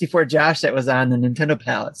N64 Josh. That was on the Nintendo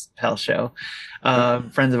Pals show.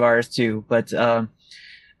 Friends of ours too. But I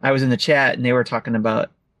was in the chat and they were talking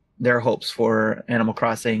about their hopes for Animal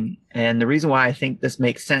Crossing. And the reason why I think this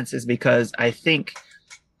makes sense is because I think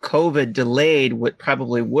COVID delayed what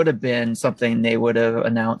probably would have been something they would have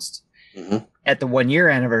announced at the 1 year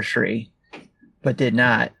anniversary, but did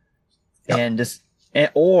not.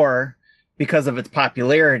 Yep. Or because of its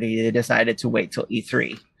popularity, they decided to wait till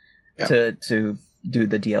E3 to do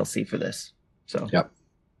the DLC for this. So,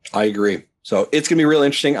 I agree. So it's going to be real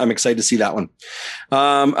interesting. I'm excited to see that one.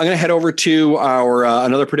 I'm going to head over to our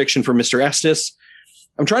another prediction for Mr. Estes.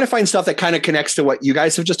 I'm trying to find stuff that kind of connects to what you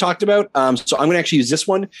guys have just talked about. So I'm going to actually use this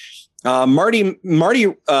one. Marty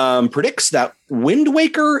predicts that Wind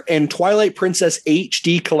Waker and Twilight Princess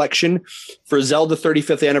HD collection for Zelda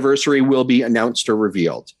 35th anniversary will be announced or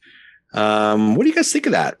revealed. What do you guys think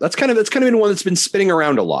of that? That's kind of been one that's been spinning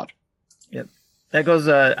around a lot. Yep. That goes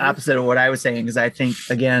opposite of what I was saying, because I think,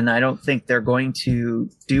 again, I don't think they're going to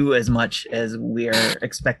do as much as we are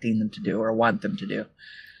expecting them to do or want them to do.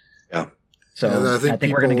 Yeah. So I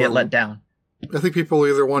think we're going to get let down. I think people are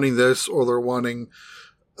either wanting this or they're wanting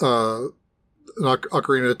an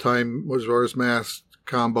Ocarina of Time Majora's Mask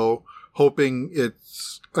combo, hoping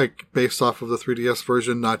it's like based off of the 3DS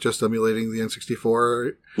version, not just emulating the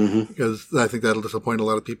N64, because I think that'll disappoint a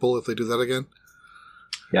lot of people if they do that again.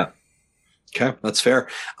 Yeah. Okay, that's fair.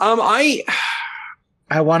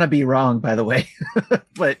 I want to be wrong, by the way,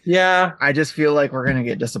 but yeah, I just feel like we're going to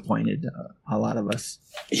get disappointed. A lot of us.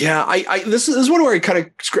 Yeah, this is one where I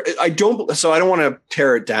don't want to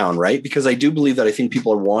tear it down, right? Because I do believe that I think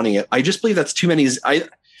people are wanting it. I just believe that's too many. I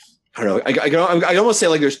don't know. I almost say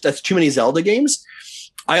like that's too many Zelda games.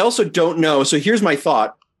 I also don't know. So here's my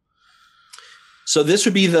thought. So this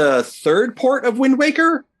would be the third port of Wind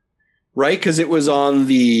Waker, right? Because it was on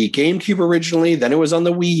the GameCube originally, then it was on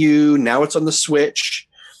the Wii U, now it's on the Switch,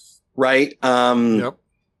 right? Yep.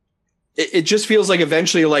 It just feels like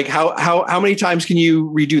eventually, like how many times can you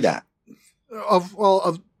redo that?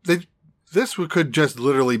 This could just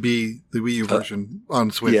literally be the Wii U version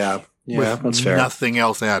on Switch. Yeah, that's fair. Nothing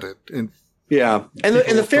else added. And and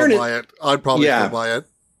the fairness, buy it. I'd probably still buy it.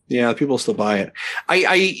 Yeah, people still buy it.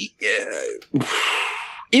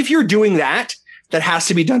 If you're doing that has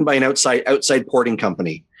to be done by an outside porting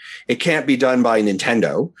company. It can't be done by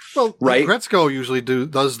Nintendo. Well, right? Gretzko usually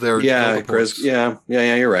does their ports. Yeah,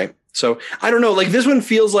 you're right. So I don't know. Like this one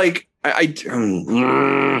feels like I'm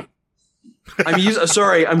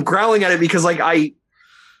growling at it because like I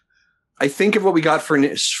think of what we got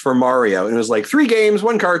for Mario, and it was like 3 games,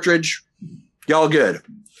 1 cartridge, y'all good.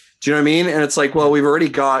 Do you know what I mean? And it's like, well, we've already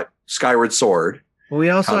got Skyward Sword. Well, we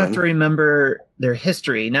also have to remember their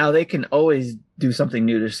history. Now they can always do something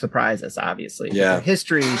new to surprise us, obviously. Yeah. Their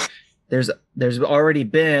history, there's already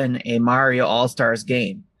been a Mario All-Stars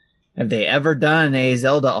game. Have they ever done a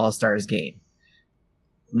Zelda All-Stars game?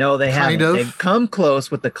 No, they haven't. They've come close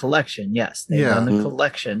with the collection. Yes, they've done the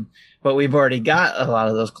collection, but we've already got a lot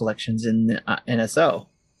of those collections in NSO,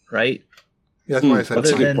 right? Yeah, that's why I said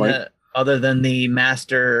that's a good point. Other than the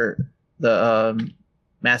master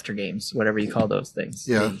games, whatever you call those things.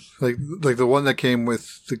 Yeah, like the one that came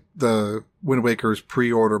with the Wind Waker's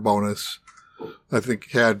pre-order bonus, I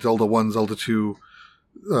think had Zelda 1, Zelda 2,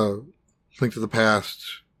 Link to the Past,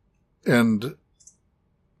 and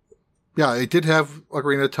yeah, it did have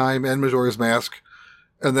Ocarina of Time and Majora's Mask,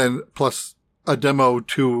 and then plus a demo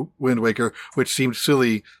to Wind Waker, which seemed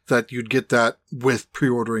silly that you'd get that with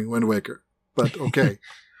pre-ordering Wind Waker, but okay.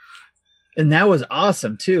 And that was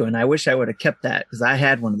awesome too. And I wish I would have kept that because I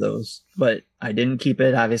had one of those, but I didn't keep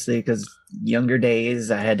it obviously because younger days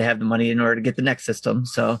I had to have the money in order to get the next system.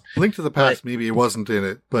 So Link to the Past, maybe it wasn't in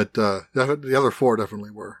it, but the other 4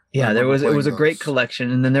 definitely were. Yeah, it was a great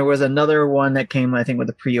collection. And then there was another one that came, I think, with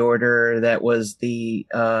a pre-order that was the,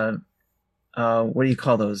 what do you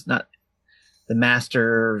call those? Not the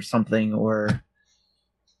Master or something or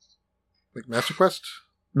like Master Quest?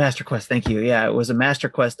 Master Quest, thank you. Yeah, it was a Master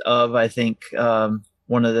Quest of, I think,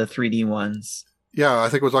 one of the 3D ones. Yeah, I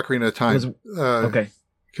think it was Ocarina of Time. Okay.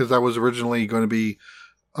 Because that was originally going to be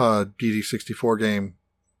a DD64 game.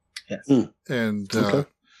 Yes. And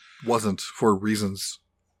wasn't for reasons.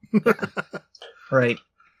 Right.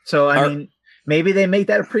 So, I mean, maybe they make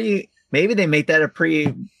that a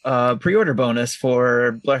pre-order bonus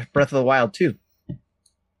for Breath of the Wild too.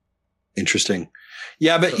 Interesting.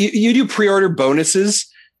 Yeah, but you do pre-order bonuses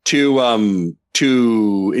to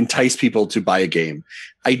to entice people to buy a game.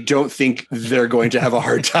 I don't think they're going to have a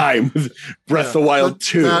hard time with Breath of the Wild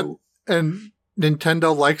 2. And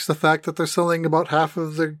Nintendo likes the fact that they're selling about half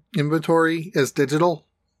of their inventory as digital.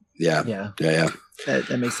 Yeah.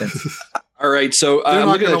 That makes sense. All right, so they're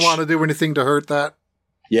not going to want to do anything to hurt that.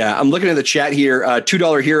 Yeah, I'm looking at the chat here.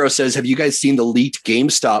 $2 Hero says, have you guys seen the leaked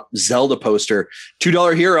GameStop Zelda poster?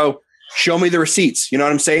 $2 Hero, show me the receipts. You know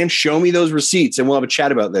what I'm saying? Show me those receipts and we'll have a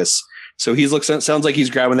chat about this. So sounds like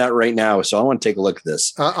he's grabbing that right now. So I want to take a look at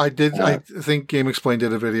this. I think Game Explain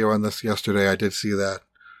did a video on this yesterday. I did see that.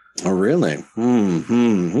 Oh, really?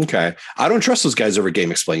 Okay. I don't trust those guys over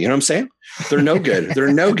Game Explain. You know what I'm saying? They're no good.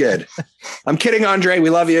 They're no good. I'm kidding, Andre. We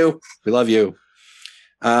love you. We love you.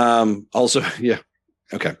 Also, yeah.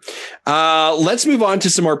 Okay. Let's move on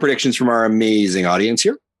to some more predictions from our amazing audience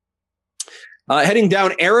here. Heading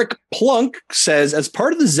down, Eric Plunk says, as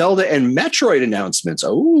part of the Zelda and Metroid announcements,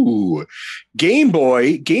 Game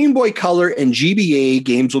Boy Color, and GBA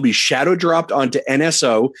games will be shadow dropped onto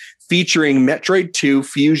NSO, featuring Metroid 2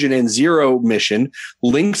 Fusion and Zero Mission,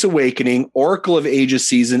 Link's Awakening, Oracle of Ages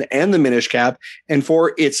Season, and the Minish Cap, and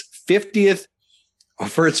for its 15th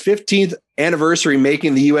anniversary,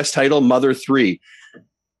 making the US title Mother 3.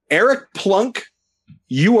 Eric Plunk,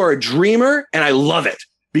 you are a dreamer, and I love it.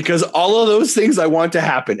 Because all of those things I want to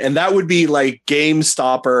happen. And that would be like game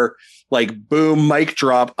stopper, like boom, mic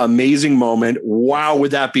drop, amazing moment. Wow,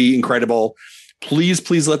 would that be incredible? Please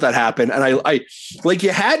let that happen. And I like,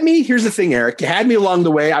 you had me. Here's the thing, Eric. You had me along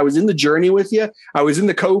the way. I was in the journey with you. I was in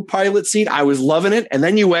the co-pilot seat. I was loving it. And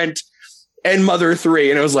then you went and Mother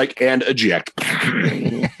 3. And it was like, and eject.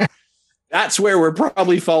 That's where we're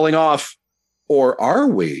probably falling off. Or are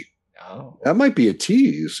we? That might be a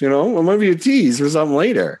tease, It might be a tease for something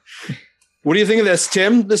later. What do you think of this,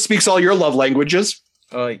 Tim? This speaks all your love languages.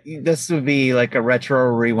 This would be like a retro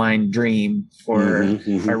rewind dream for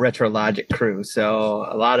our Retro Logic crew. So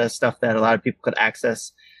a lot of stuff that a lot of people could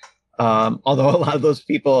access. Although a lot of those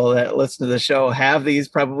people that listen to the show have these,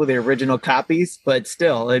 probably the original copies, but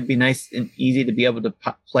still, it'd be nice and easy to be able to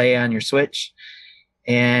play on your Switch.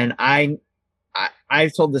 And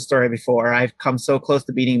I've told this story before. I've come so close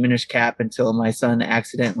to beating Minish Cap until my son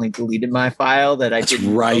accidentally deleted my file that I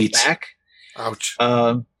didn't go back. Ouch.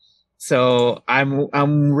 So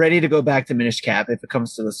I'm ready to go back to Minish Cap if it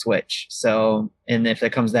comes to the Switch. So, and if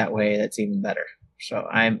it comes that way, that's even better. So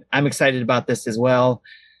I'm excited about this as well.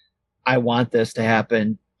 I want this to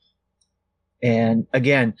happen. And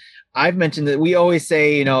again, I've mentioned that we always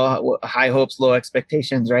say, high hopes, low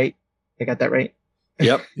expectations, right? I got that right?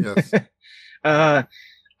 Yep. Yes.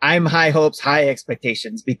 I'm high hopes, high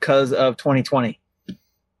expectations because of 2020.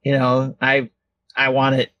 I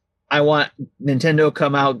want it. I want Nintendo to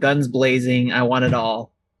come out guns blazing. I want it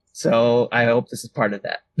all. So I hope this is part of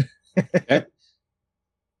that. Okay.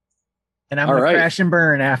 And I'm going to crash and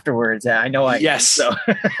burn afterwards. I know I Yes. So.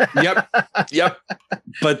 Yep.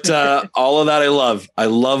 But all of that I love. I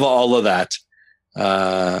love all of that.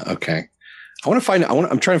 Okay. I'm trying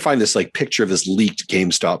to find this like picture of this leaked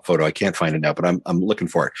GameStop photo. I can't find it now, but I'm looking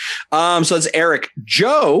for it. So it's Eric.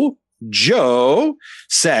 Joe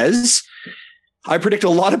says, I predict a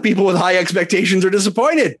lot of people with high expectations are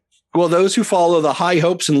disappointed. Well, those who follow the high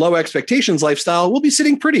hopes and low expectations lifestyle will be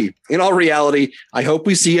sitting pretty. In all reality, I hope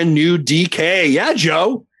we see a new DK. Yeah,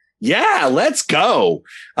 Joe. Yeah, let's go.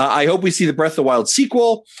 I hope we see the Breath of the Wild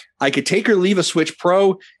sequel. I could take or leave a Switch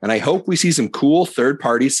Pro, and I hope we see some cool third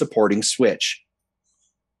parties supporting Switch.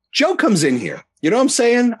 Joe comes in here. You know what I'm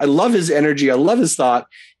saying? I love his energy. I love his thought.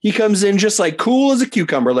 He comes in just like cool as a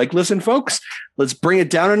cucumber. Like, listen, folks, let's bring it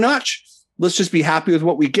down a notch. Let's just be happy with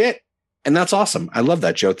what we get. And that's awesome. I love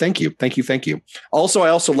that, Joe. Thank you. Thank you. Thank you. Also, I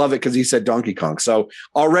also love it because he said Donkey Kong. So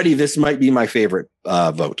already this might be my favorite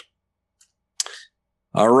vote.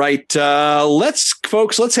 All right,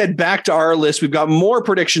 let's head back to our list. We've got more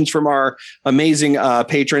predictions from our amazing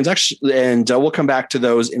patrons, actually, and we'll come back to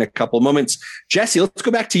those in a couple of moments. Jesse, let's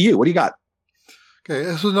go back to you. What do you got? Okay,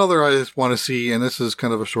 this is another I just want to see, and this is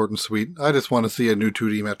kind of a short and sweet. I just want to see a new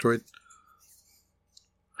 2D Metroid.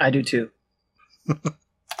 I do too.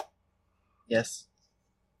 Yes.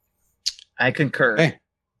 I concur. Hey.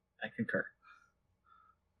 I concur.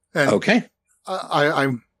 And okay.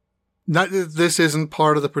 I'm not. This isn't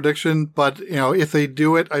part of the prediction, but if they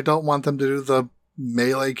do it, I don't want them to do the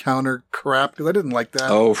melee counter crap because I didn't like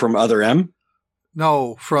that. Oh, from Other M?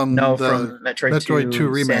 No, from Metroid 2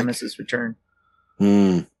 remake. Samus's Return.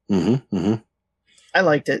 Mm-hmm. I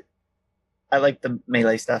liked it. I liked the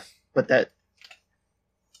melee stuff, but that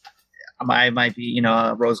I might be,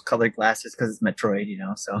 rose-colored glasses because it's Metroid,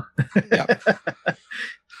 so. Yeah.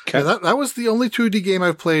 Okay. Yeah, that was the only 2D game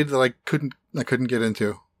I've played that I couldn't get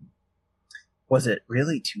into. Was it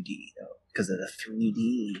really 2D though? Because of the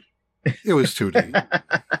 3D. It was 2D.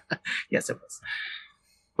 Yes, it was.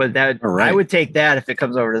 But I would take that if it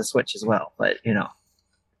comes over to the Switch as well. But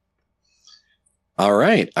All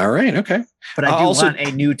right. Okay. But I do want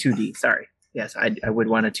a new 2D. Sorry. Yes, I would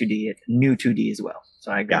want a new 2D as well.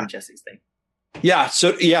 So I agree with Jesse's thing. Yeah.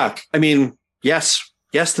 So I mean, yes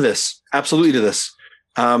to this, absolutely to this.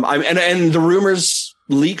 And the rumors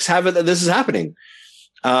leaks have it that this is happening.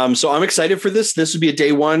 So I'm excited for this. This would be a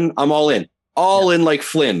day one. I'm all in like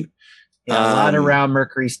Flynn. Yeah, a lot around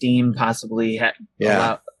Mercury Steam, possibly.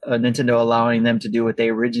 Nintendo allowing them to do what they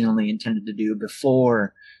originally intended to do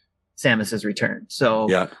before Samus's return. So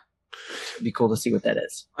it'd be cool to see what that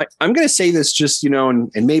is. I'm going to say this just,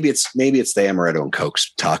 and maybe it's the Amaretto and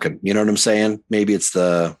Cokes talking, you know what I'm saying? Maybe it's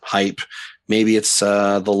the hype. Maybe it's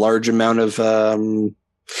the large amount of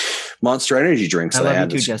Monster Energy drinks that I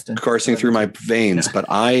had coursing through my veins. But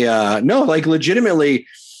legitimately,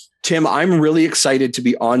 Tim, I'm really excited to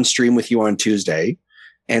be on stream with you on Tuesday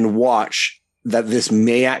and watch that this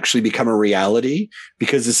may actually become a reality,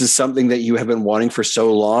 because this is something that you have been wanting for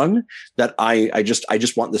so long that I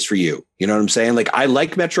just want this for you. You know what I'm saying? Like, I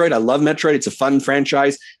like Metroid. I love Metroid. It's a fun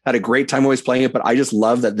franchise. Had a great time always playing it, but I just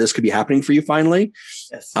love that this could be happening for you finally.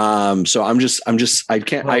 Yes. So I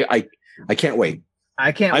can't wait.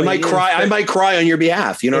 I might cry. I might cry on your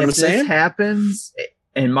behalf. You know what I'm saying? If this happens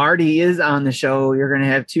and Marty is on the show, you're going to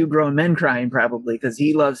have two grown men crying probably, because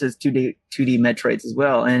he loves his 2D Metroids as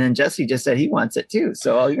well. And then Jesse just said he wants it too.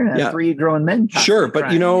 So you're going to have three grown men. Sure. But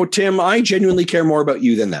crying. Tim, I genuinely care more about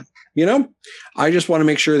you than them. I just want to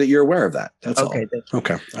make sure that you're aware of that. That's all.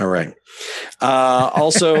 Okay. All right.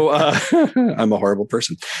 Also, I'm a horrible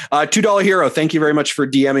person. $2 Hero. Thank you very much for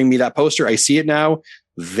DMing me that poster. I see it now.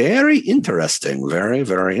 Very interesting. Very,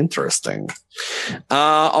 very interesting.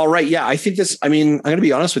 All right. Yeah, I think this, I'm going to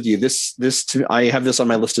be honest with you. I have this on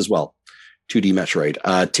my list as well. 2D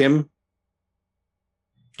Metroid. Tim,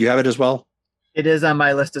 do you have it as well? It is on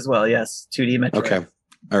my list as well. Yes. 2D Metroid. Okay.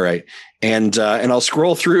 All right. And I'll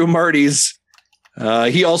scroll through Marty's.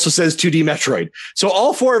 He also says 2D Metroid. So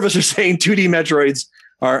all four of us are saying 2D Metroids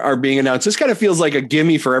are being announced. This kind of feels like a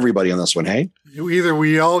gimme for everybody on this one. Hey, either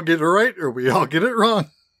we all get it right or we all get it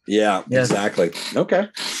wrong. Yeah, yes. Exactly. Okay.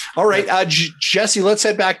 All right. Jesse, let's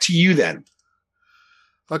head back to you then.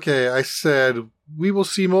 Okay. I said we will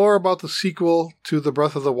see more about the sequel to The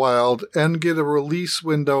Breath of the Wild and get a release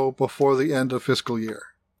window before the end of fiscal year.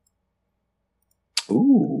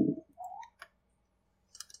 Ooh.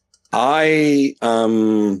 I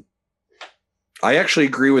actually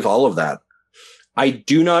agree with all of that. I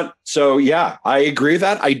do not. So yeah, I agree with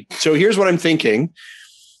that. So here's what I'm thinking.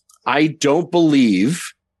 I don't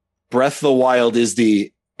believe Breath of the Wild is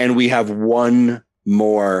and we have one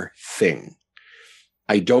more thing.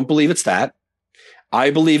 I don't believe it's that.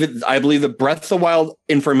 I believe the Breath of the Wild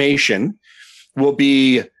information will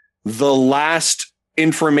be the last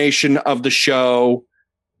information of the show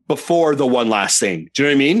before the one last thing. Do you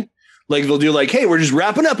know what I mean? Like, they'll do like, hey, we're just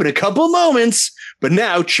wrapping up in a couple of moments, but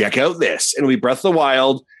now check out this. And it'll be Breath of the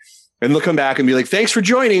Wild. And they'll come back and be like, thanks for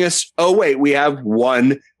joining us. Oh, wait, we have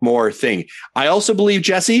one more thing. I also believe,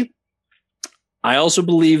 Jesse,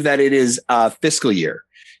 that it is fiscal year.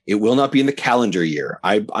 It will not be in the calendar year.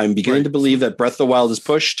 I'm beginning to believe that Breath of the Wild is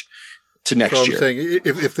pushed to next year. I'm saying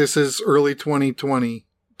if this is early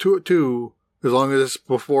 2022, as long as it's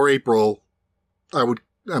before April, I'm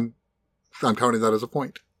counting that as a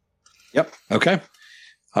point. Yep. Okay.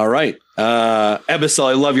 All right. Ebersol,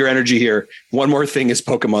 I love your energy here. One more thing is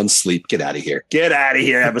Pokemon Sleep. Get out of here. Get out of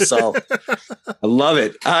here, Ebersol. I love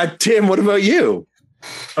it. Tim, what about you?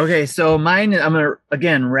 Okay. So mine, I'm going to,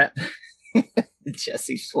 again, rep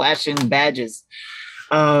Jesse flashing badges.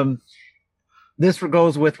 This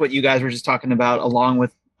goes with what you guys were just talking about, along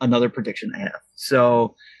with another prediction I have.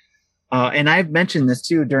 So, and I've mentioned this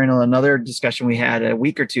too during another discussion we had a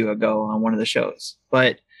week or two ago on one of the shows,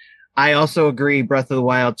 but I also agree Breath of the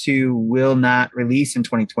Wild 2 will not release in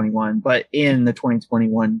 2021, but in the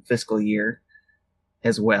 2021 fiscal year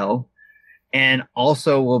as well. And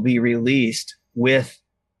also will be released with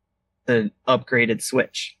the upgraded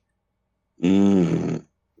Switch. Mm-hmm.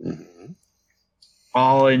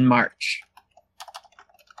 All in March.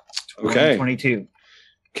 Okay. 2022.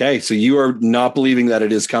 Okay. So you are not believing that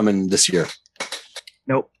it is coming this year?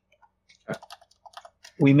 Nope.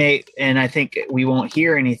 We may, and I think we won't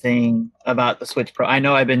hear anything about the Switch Pro. I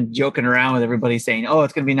know I've been joking around with everybody saying, oh,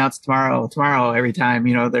 it's going to be announced tomorrow every time.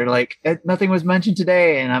 They're like, nothing was mentioned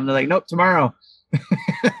today. And I'm like, nope, tomorrow.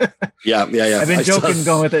 Yeah. I've been joking,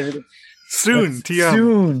 going with it. Soon, TM.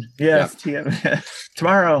 Soon. Yes, TM.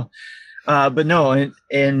 Tomorrow. But no,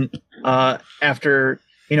 and after,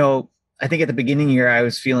 I think at the beginning of the year, I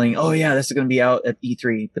was feeling, oh yeah, this is going to be out at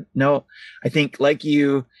E3. But no, I think like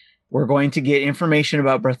you, we're going to get information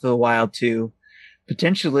about Breath of the Wild 2.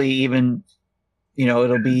 Potentially even,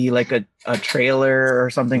 it'll be like a trailer or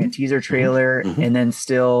something, a teaser trailer, and then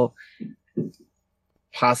still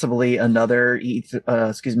possibly another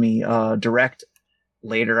direct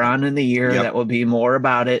later on in the year that will be more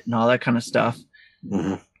about it and all that kind of stuff.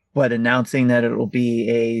 But announcing that it will be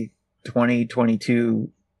a 2022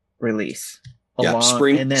 release.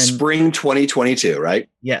 Spring 2022, right?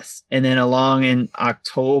 Yes. And then along in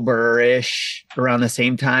October-ish, around the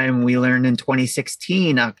same time, we learned in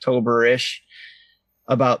 2016, October-ish,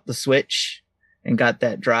 about the Switch and got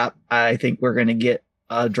that drop. I think we're going to get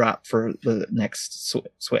a drop for the next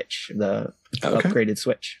Switch, the upgraded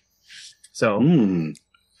Switch. So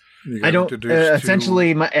I don't,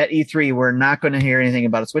 essentially at E3, we're not going to hear anything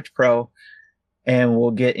about a Switch Pro. And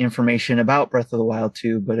we'll get information about Breath of the Wild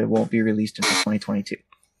 2, but it won't be released until 2022.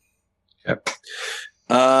 Yep.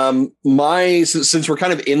 Since we're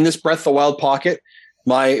kind of in this Breath of the Wild pocket,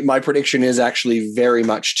 my prediction is actually very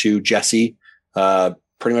much to Jesse.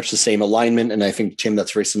 Pretty much the same alignment, and I think, Tim,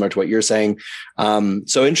 that's very similar to what you're saying.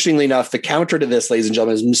 So interestingly enough, the counter to this, ladies and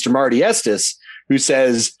gentlemen, is Mr. Marty Estes, who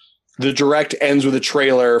says the direct ends with a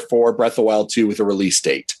trailer for Breath of the Wild 2 with a release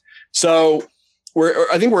date. So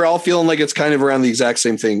I think we're all feeling like it's kind of around the exact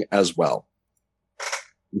same thing as well.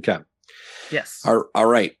 Okay. Yes. All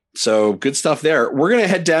right. So good stuff there. We're going to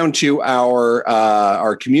head down to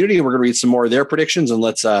our community, and we're going to read some more of their predictions, and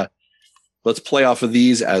let's play off of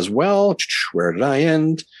these as well. Where did I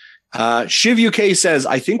end? Shiv UK says,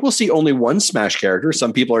 I think we'll see only one Smash character.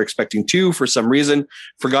 Some people are expecting two for some reason.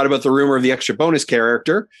 Forgot about the rumor of the extra bonus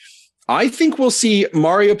character. I think we'll see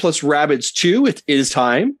Mario plus Rabbids 2. It is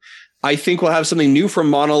time. I think we'll have something new from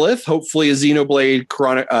Monolith, hopefully a Xenoblade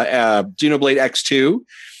X2,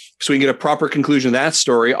 so we can get a proper conclusion of that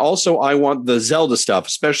story. Also, I want the Zelda stuff,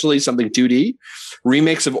 especially something 2D.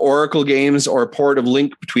 Remakes of Oracle games or a port of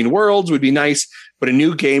Link Between Worlds would be nice, but a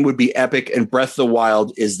new game would be epic, and Breath of the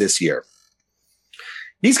Wild is this year.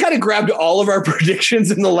 He's kind of grabbed all of our predictions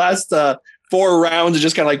in the last 4 rounds and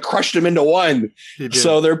just kind of like crushed them into one.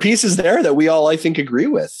 So there are pieces there that we all, I think, agree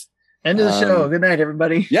with. End of the show. Good night,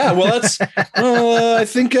 everybody. Yeah, well, that's. I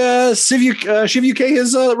think Shiv UK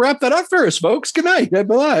has wrapped that up for us, folks. Good night.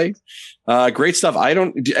 Bye. Great stuff.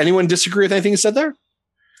 Anyone disagree with anything you said there?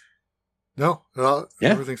 No,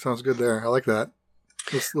 everything sounds good there. I like that.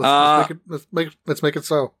 Let's make it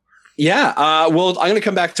so. Yeah. Well, I'm going to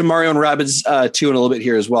come back to Mario and Rabbids 2 in a little bit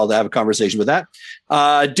here as well to have a conversation with that.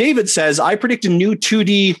 David says, I predict a new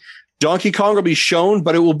 2D Donkey Kong will be shown,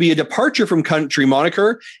 but it will be a departure from country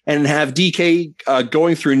moniker and have DK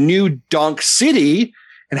going through new Donk City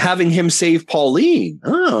and having him save Pauline.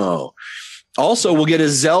 Oh. Also, we'll get a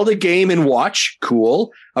Zelda Game & Watch.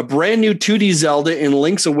 Cool. A brand new 2D Zelda in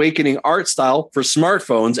Link's Awakening art style for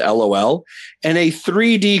smartphones, LOL. And a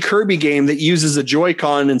 3D Kirby game that uses a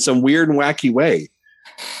Joy-Con in some weird and wacky way.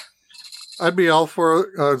 I'd be all for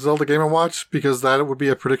Zelda Game & Watch because that would be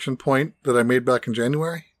a prediction point that I made back in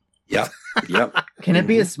January. Yep. Can it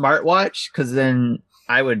be a smartwatch? Because then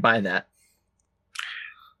I would buy that.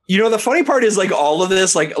 The funny part is like all of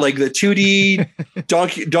this, like the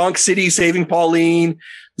 2D Donk City saving Pauline,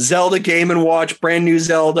 Zelda Game & Watch, brand new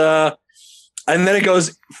Zelda. And then it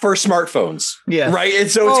goes for smartphones. Yeah. Right. And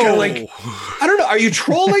so it's kind of like, I don't know. Are you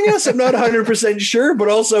trolling us? I'm not 100% sure, but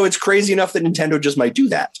also it's crazy enough that Nintendo just might do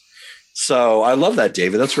that. So I love that,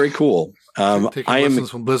 David. That's very cool. Taking lessons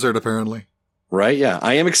from Blizzard, apparently. Right. Yeah.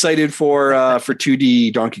 I am excited for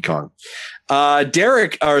 2D Donkey Kong.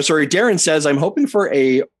 Darren says, I'm hoping for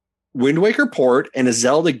a Wind Waker port and a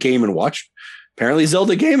Zelda Game & Watch. Apparently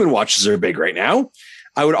Zelda Game & Watches are big right now.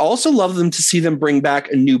 I would also love them to see them bring back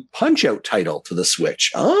a new Punch-Out title to the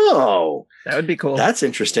Switch. Oh, that would be cool. That's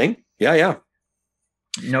interesting. Yeah.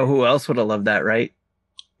 You know who else would have loved that, right?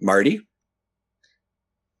 Marty?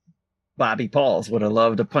 Bobby Pauls would have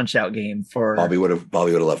loved a Punch-Out game for... Bobby would have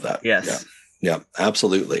loved that. Yes. Yeah,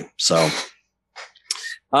 absolutely. So,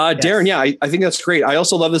 Darren, I think that's great. I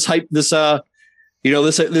also love this hype, this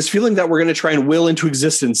feeling that we're going to try and will into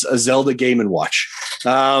existence a Zelda Game & Watch.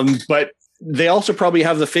 But they also probably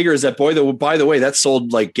have the figures that, by the way, that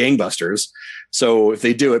sold like gangbusters. So if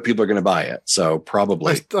they do it, people are going to buy it. So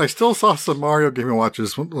probably. I still saw some Mario Game &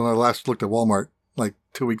 Watches when I last looked at Walmart like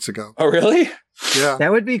 2 weeks ago. Oh, really? Yeah.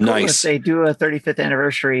 That would be cool if they do a 35th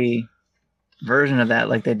anniversary version of that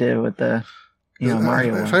like they did with the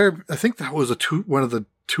Mario one. I think that was one of the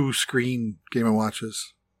 2-screen Game &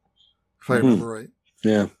 Watches. if I remember right.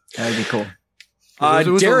 Yeah. That'd be cool. It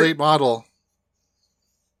was a late model.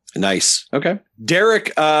 Nice. Okay.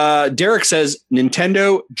 Derek says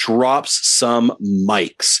Nintendo drops some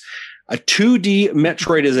mics. A 2D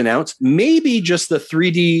Metroid is announced, maybe just the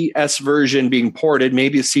 3DS version being ported,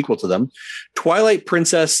 maybe a sequel to them. Twilight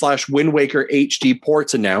Princess / Wind Waker HD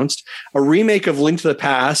ports announced. A remake of Link to the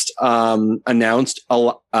Past announced,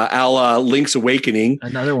 a la Link's Awakening.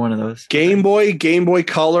 Another one of those. Game Boy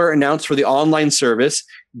Color announced for the online service.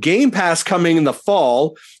 Game Pass coming in the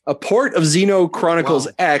fall. A port of Xeno Chronicles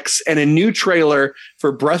X, and a new trailer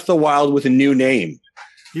for Breath of the Wild with a new name.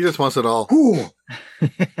 He just wants it all.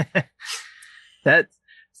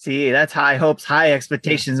 That's high hopes, high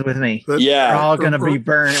expectations with me. Yeah. We're all going to be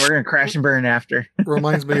burned. We're going to crash and burn after.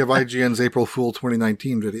 Reminds me of IGN's April Fool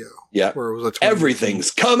 2019 video. Yeah. Where it was everything's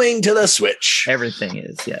coming to the Switch. Everything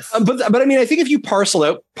is, yes. But I mean, I think if you parcel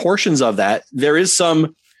out portions of that, there is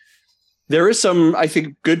some, I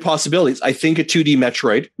think, good possibilities. I think a 2D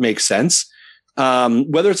Metroid makes sense.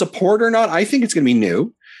 Whether it's a port or not, I think it's going to be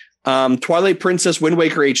new. Twilight Princess Wind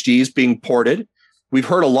Waker HD is being ported. We've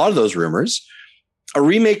heard a lot of those rumors. A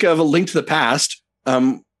remake of A Link to the Past,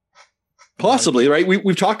 possibly, right?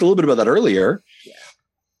 We've talked a little bit about that earlier.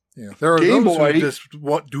 Yeah. There are Game those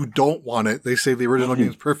Boy, who don't want it. They say the original game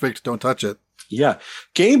is perfect. Don't touch it. Yeah.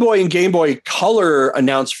 Game Boy and Game Boy Color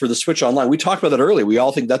announced for the Switch Online. We talked about that earlier. We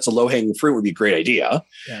all think that's a low-hanging fruit, would be a great idea.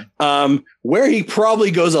 Yeah. Where he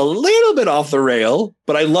probably goes a little bit off the rail,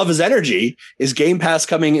 but I love his energy, is Game Pass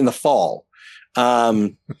coming in the fall.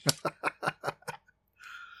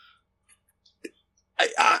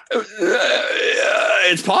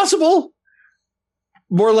 It's possible.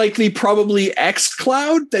 More likely, probably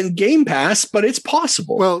xCloud than Game Pass, but it's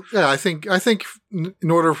possible. Well, yeah, I think in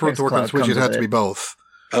order for it to work on Switch, it has to be both.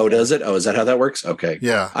 Oh, does it? Oh, is that how that works? Okay.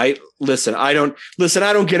 Yeah. I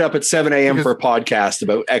don't get up at 7 a.m. for a podcast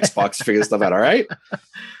about Xbox to figure stuff out. All right.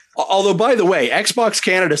 Although, by the way, Xbox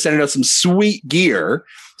Canada sent out some sweet gear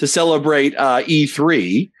to celebrate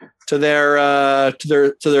E3 to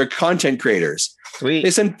their content creators. Sweet.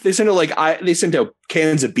 They sent out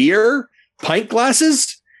cans of beer, pint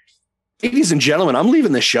glasses. Ladies and gentlemen, I'm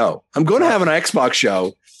leaving the show. I'm going to have an Xbox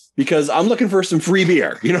show because I'm looking for some free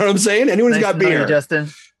beer. You know what I'm saying? Anyone who's got beer, Justin.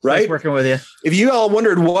 Right? Nice working with you. If you all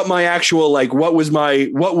wondered what my actual, what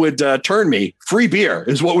would turn me, free beer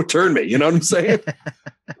is what would turn me. You know what I'm saying?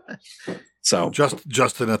 So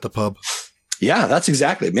Justin at the pub. Yeah, that's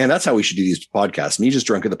exactly, man. That's how we should do these podcasts. Me just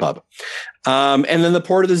drunk at the pub. And then the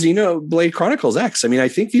port of the Xenoblade Chronicles X. I mean, I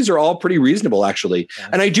think these are all pretty reasonable, actually. Yeah.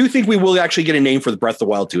 And I do think we will actually get a name for the Breath of the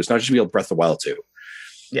Wild 2. It's not just going to be Breath of the Wild 2.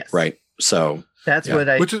 Yes. Right. So that's what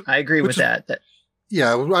I agree with that.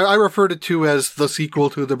 Yeah, I referred it to as the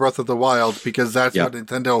sequel to the Breath of the Wild because that's what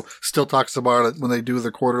Nintendo still talks about it when they do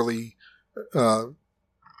the quarterly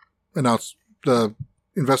announce the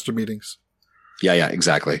investor meetings. Yeah,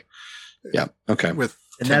 exactly. Yeah. Okay. I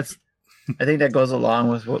think that goes along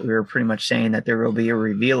with what we were pretty much saying, that there will be a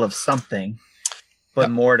reveal of something,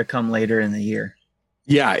 but more to come later in the year.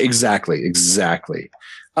 Yeah, exactly.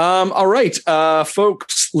 All right,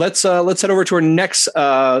 folks, let's head over to our next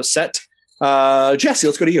set. Jesse,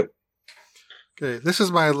 let's go to you. Okay. This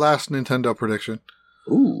is my last Nintendo prediction.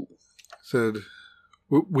 Ooh. Said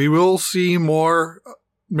we will see more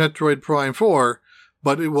Metroid Prime 4,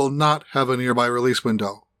 but it will not have a nearby release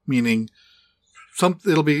window. Meaning,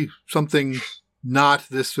 it'll be something not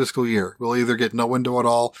this fiscal year. We'll either get no window at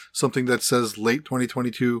all, something that says late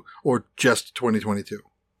 2022, or just 2022.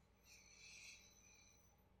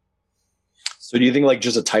 So do you think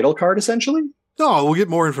just a title card, essentially? No, we'll get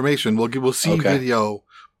more information. We'll see video,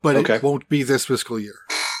 but it won't be this fiscal year.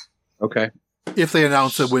 Okay. If they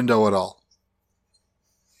announce a window at all.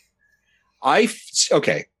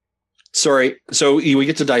 Okay. Sorry. So we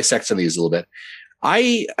get to dissect some of these a little bit.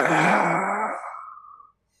 Sorry,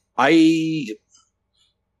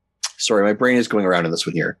 my brain is going around in this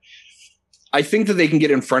one here. I think that they can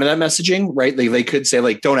get in front of that messaging, right? They could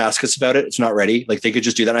say don't ask us about it. It's not ready. They could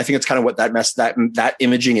just do that. And I think it's kind of what that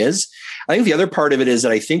imaging is. I think the other part of it is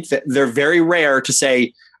that I think that they're very rare to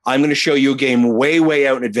say, I'm going to show you a game way, way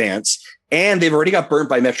out in advance. And they've already got burnt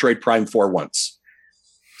by Metroid Prime 4 once.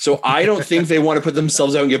 So I don't think they want to put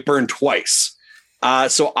themselves out and get burned twice.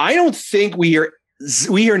 So I don't think we hear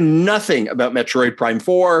nothing about Metroid Prime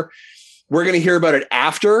 4. We're going to hear about it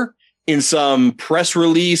after in some press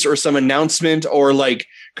release or some announcement, or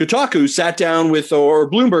Kotaku sat down with, or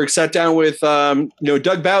Bloomberg sat down with,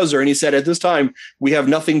 Doug Bowser. And he said, at this time, we have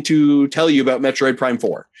nothing to tell you about Metroid Prime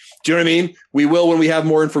 4. Do you know what I mean? We will, when we have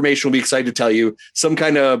more information, we'll be excited to tell you some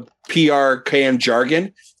kind of PR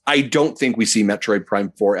jargon. I don't think we see Metroid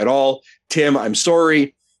Prime 4 at all. Tim, I'm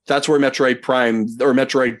sorry. That's where Metroid Prime or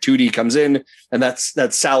Metroid 2D comes in, and that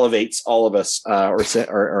salivates all of us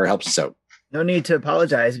or helps us out. No need to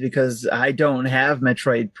apologize, because I don't have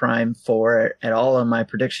Metroid Prime 4 at all on my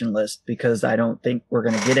prediction list, because I don't think we're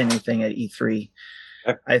going to get anything at E3.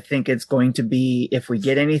 Okay. I think it's going to be, if we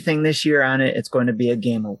get anything this year on it, it's going to be a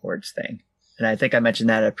Game Awards thing. And I think I mentioned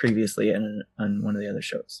that previously on one of the other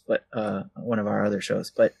shows, but one of our other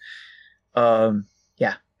shows. But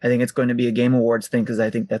yeah, I think it's going to be a Game Awards thing, because I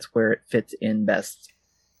think that's where it fits in best.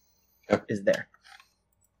 Yep. Is there.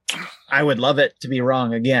 I would love it to be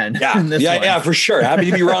wrong again. Yeah, for sure.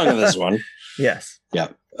 Happy to be wrong on this one. Yes. Yeah.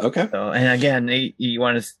 Okay. So, and again, you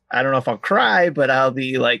want to? I don't know if I'll cry, but I'll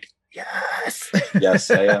be like, yes. Yes.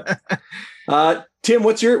 Yeah. Tim,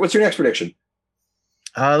 what's your next prediction?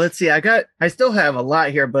 Let's see. I still have a lot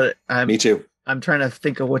here, but me too. I'm trying to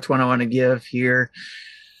think of which one I want to give here.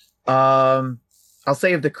 I'll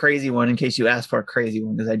save the crazy one in case you ask for a crazy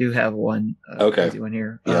one, because I do have one. Crazy one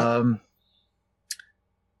here. Yeah.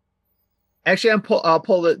 Actually, I'll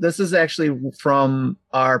pull it. This is actually from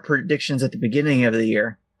our predictions at the beginning of the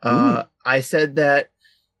year. I said that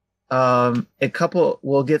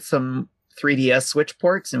we'll get some 3DS Switch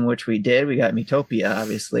ports, in which we did. We got Miitopia,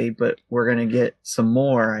 obviously, but we're going to get some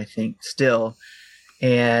more, I think, still.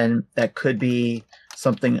 And that could be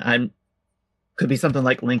something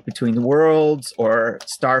like Link Between the Worlds, or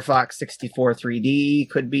Star Fox 64 3D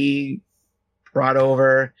could be brought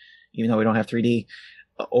over, even though we don't have 3D.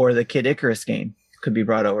 Or the Kid Icarus game could be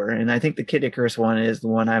brought over. And I think the Kid Icarus one is the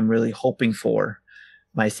one I'm really hoping for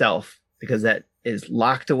myself, because that is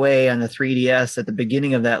locked away on the 3DS at the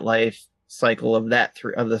beginning of that life cycle of the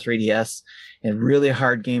 3DS, and really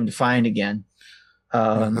hard game to find again.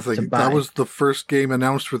 I think that was the first game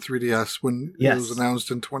announced for 3DS when it was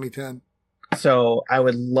announced in 2010. So I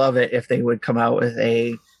would love it if they would come out with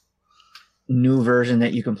a new version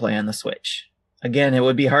that you can play on the Switch. Again, it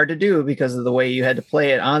would be hard to do because of the way you had to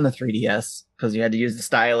play it on the 3DS, because you had to use the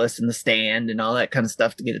stylus and the stand and all that kind of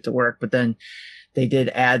stuff to get it to work. But then they did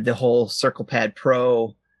add the whole Circle Pad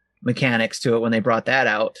Pro mechanics to it when they brought that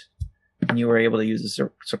out, and you were able to use the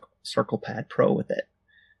Circle Pad Pro with it.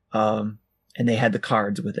 And they had the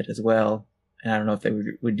cards with it as well. And I don't know if they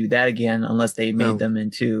would do that again, unless they made them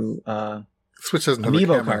into Switch doesn't have Amiibo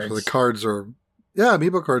a camera, cards. So the cards are... Yeah,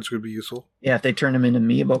 Amiibo cards would be useful. Yeah, if they turn them into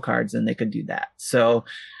Amiibo cards, then they could do that. So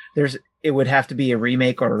it would have to be a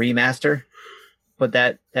remake or a remaster, but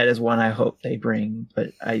that is one I hope they bring.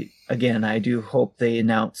 But I do hope they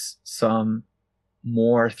announce some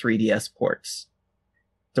more 3DS ports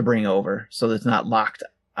to bring over, so that it's not locked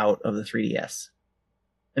out of the 3DS.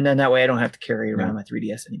 And then that way I don't have to carry around my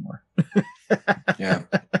 3DS anymore. Yeah.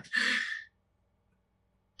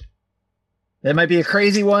 That might be a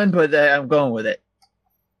crazy one, but I'm going with it.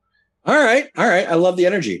 All right. I love the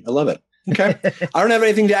energy. I love it. Okay. I don't have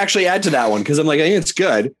anything to actually add to that one, because I'm like, I think it's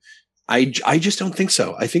good. I just don't think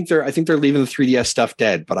so. I think they're leaving the 3DS stuff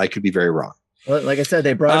dead, but I could be very wrong. Well, like I said,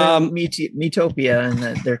 they brought in Miitopia,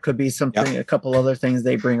 and there could be something, a couple other things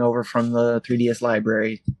they bring over from the 3DS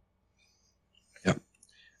library.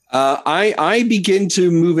 I begin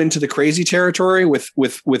to move into the crazy territory with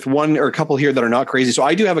one or a couple here that are not crazy. So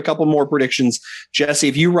I do have a couple more predictions. Jesse,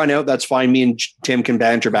 if you run out, that's fine. Me and Tim can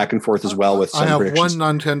banter back and forth as well with some predictions. I have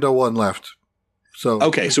one Nintendo one left. So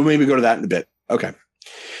okay, so maybe go to that in a bit. Okay.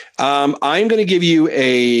 I'm going to give you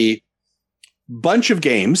a bunch of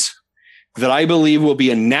games that I believe will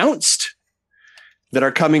be announced that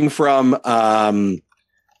are coming from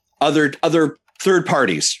other third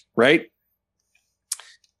parties, right?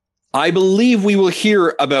 I believe we will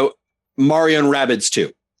hear about Mario and Rabbids 2.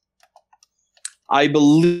 I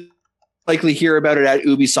believe likely hear about it at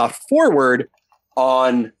Ubisoft Forward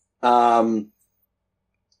on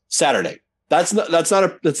Saturday. That's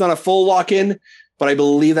not a full lock-in, but I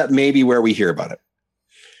believe that may be where we hear about it.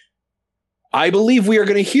 I believe we are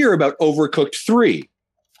going to hear about Overcooked 3.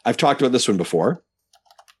 I've talked about this one before.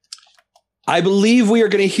 I believe we are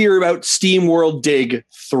going to hear about SteamWorld Dig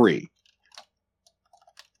 3.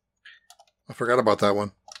 I forgot about that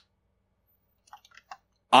one.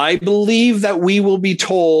 I believe that we will be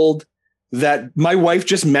told that my wife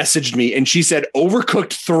just messaged me and she said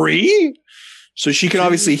Overcooked 3. So she can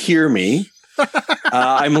obviously hear me.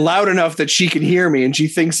 I'm loud enough that she can hear me, and she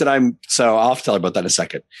thinks that so I'll tell her about that in a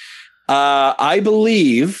second. I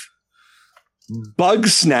believe Bug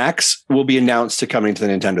Snacks will be announced to coming to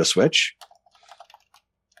the Nintendo Switch.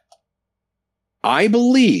 I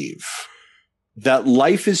believe that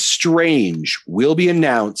Life is Strange will be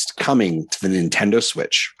announced coming to the Nintendo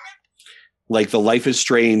Switch, like the Life is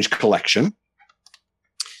Strange collection.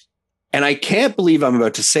 And I can't believe I'm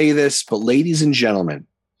about to say this, but ladies and gentlemen,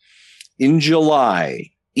 in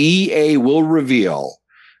July, EA will reveal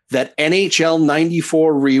that NHL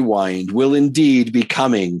 94 Rewind will indeed be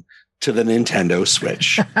coming to the Nintendo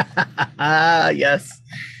Switch. Yes.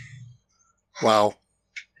 Wow.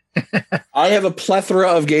 I have a plethora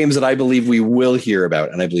of games that I believe we will hear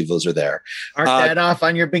about, and I believe those are there. Mark that off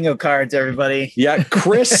on your bingo cards, everybody. Yeah,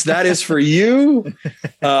 Chris, that is for you.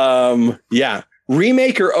 Yeah.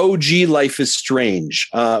 Remake or OG Life is Strange?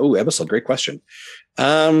 Episode, great question.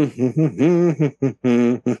 I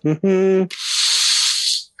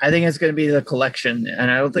think it's going to be the collection,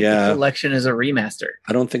 and I don't think the collection is a remaster.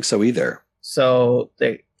 I don't think so either. So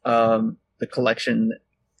the collection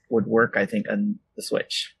would work, I think, on the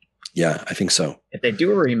Switch. Yeah, I think so. If they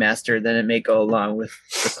do a remaster, then it may go along with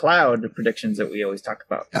the cloud predictions that we always talk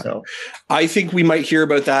about. Yeah. So I think we might hear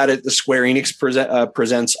about that at the Square Enix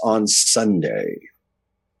presents on Sunday.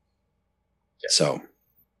 Yeah. So,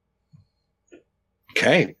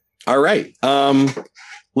 okay. All right.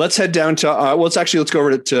 Let's head down to, let's go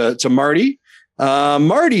over to Marty.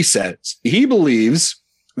 Marty says he believes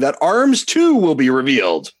that ARMS 2 will be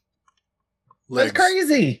revealed. That's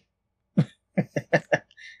crazy.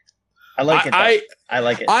 I like it. I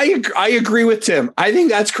like it. I agree with Tim. I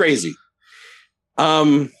think that's crazy.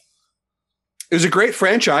 It was a great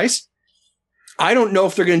franchise. I don't know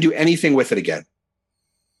if they're going to do anything with it again.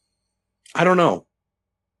 I don't know.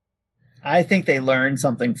 I think they learned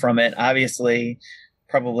something from it. Obviously,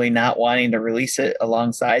 probably not wanting to release it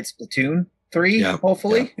alongside Splatoon 3,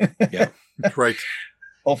 hopefully. Yeah. Right.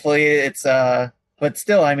 Hopefully it's but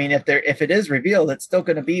still, I mean, if it is revealed, it's still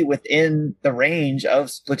going to be within the range of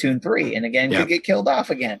Splatoon 3, and again, could get killed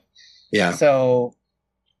off again. Yeah. So,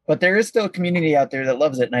 but there is still a community out there that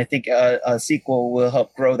loves it, and I think a sequel will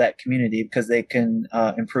help grow that community because they can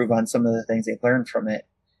improve on some of the things they've learned from it,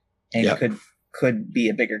 and could be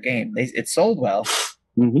a bigger game. It sold well,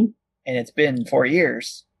 and it's been 4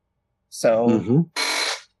 years, so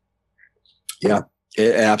yeah,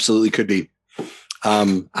 it absolutely could be.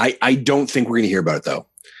 I don't think we're going to hear about it, though.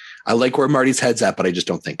 I like where Marty's head's at, but I just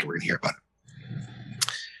don't think we're going to hear about it.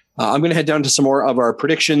 I'm going to head down to some more of our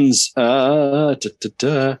predictions. Third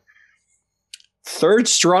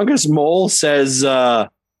strongest mole says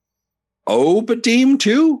Oberdiem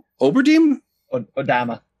 2? Oberdiem?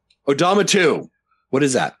 Odama 2. What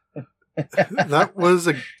is that? That was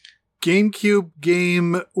a GameCube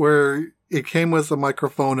game where it came with a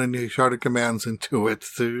microphone and you shouted commands into it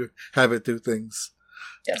to have it do things.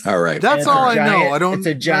 Yes. All right. That's all I know. It's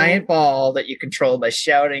a giant ball that you control by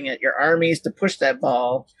shouting at your armies to push that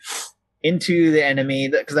ball into the enemy.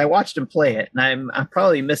 Because I watched him play it, and I'm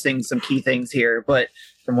probably missing some key things here. But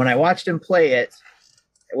from when I watched him play it,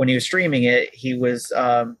 when he was streaming it, he was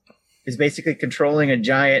basically controlling a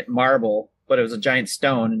giant marble, but it was a giant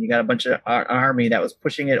stone, and you got a bunch of army that was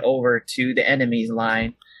pushing it over to the enemy's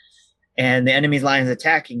line. And the enemy's line is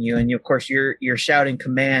attacking you, and of course you're shouting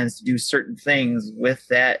commands to do certain things with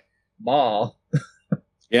that ball.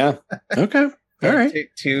 Yeah. Okay. All right.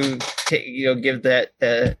 To give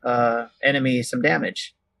the enemy some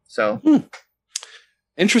damage. So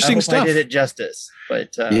interesting stuff. I did it justice,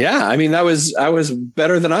 but yeah, I mean I was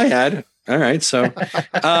better than I had. All right. So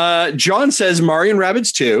John says Mario and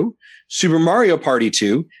Rabbids 2, Super Mario Party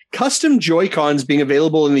 2, custom Joy-Cons being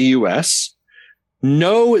available in the US.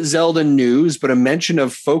 No Zelda news, but a mention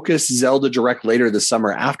of Focus Zelda Direct later this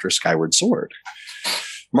summer after Skyward Sword.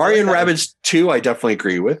 Mario and Rabbids 2, I definitely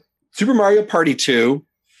agree with. Super Mario Party 2,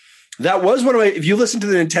 that was one of my, if you listen to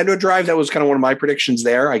the Nintendo Drive, that was kind of one of my predictions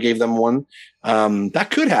there. I gave them one. That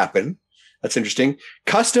could happen. That's interesting.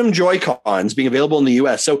 Custom Joy-Cons being available in the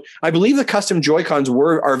US. So I believe the custom Joy-Cons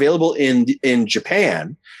are available in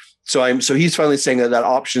Japan. So he's finally saying that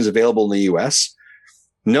option is available in the US.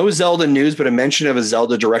 No Zelda news, but a mention of a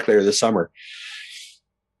Zelda Direct later this summer.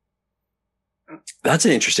 That's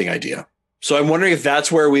an interesting idea. So I'm wondering if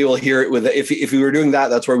that's where we will hear it with. If we were doing that,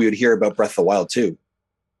 that's where we would hear about Breath of the Wild too.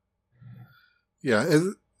 Yeah,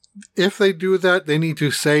 if they do that, they need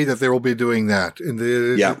to say that they will be doing that, and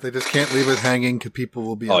they just can't leave it hanging because people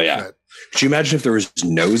will be upset. Yeah. Could you imagine if there was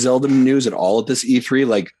no Zelda news at all at this E3?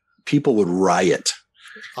 Like people would riot,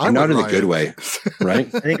 and not in a good way, right?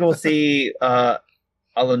 I think we'll see.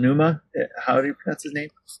 Aonuma, how do you pronounce his name?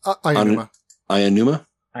 Aonuma.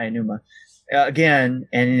 Aonuma. Again,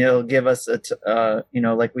 and it'll give us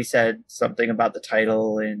like we said, something about the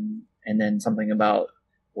title and then something about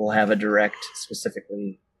we'll have a direct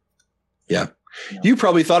specifically. Yeah. You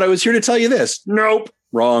probably thought I was here to tell you this. Nope.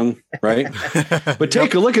 Wrong. Right. But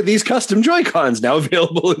take a look at these custom Joy-Cons now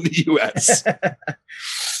available in the US.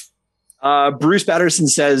 Bruce Patterson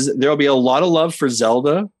says there'll be a lot of love for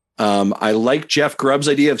Zelda. I like Jeff Grubb's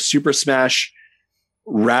idea of Super Smash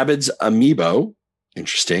Rabbids Amiibo.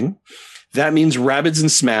 Interesting. That means Rabbids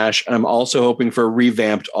and Smash. And I'm also hoping for a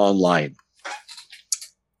revamped online.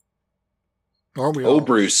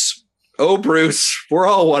 Bruce. Oh, Bruce. We're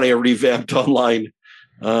all wanting a revamped online.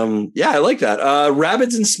 Yeah, I like that.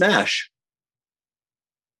 Rabbids and Smash.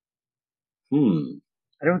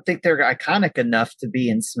 I don't think they're iconic enough to be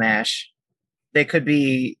in Smash. They could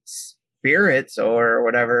be spirits or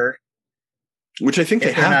whatever. Which I think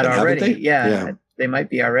they have not already. Haven't they? Yeah, they might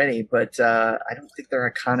be already, but I don't think they're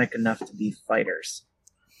iconic enough to be fighters.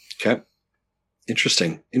 Okay.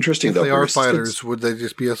 Interesting. If they are fighters, would they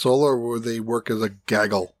just be a solo or would they work as a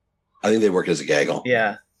gaggle? I think they work as a gaggle.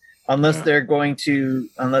 Yeah. Unless they're doing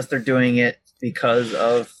it because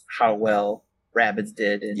of how well Rabbids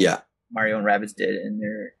did and Mario and Rabbids did and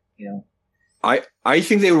they're, I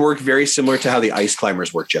think they would work very similar to how the Ice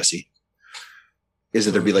Climbers work, Jesse. Is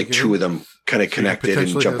that there'd be like two of them kind of connected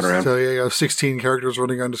and jumping around. So you have 16 characters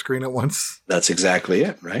running on the screen at once. That's exactly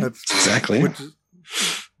it, right? That's exactly it.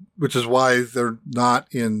 Which is why they're not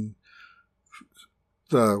in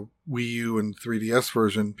the Wii U and 3DS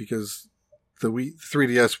version, because the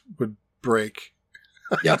 3DS would break.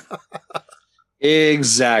 Yep.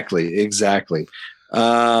 Exactly.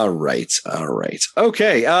 All right.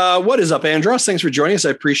 Okay. What is up, Andros? Thanks for joining us.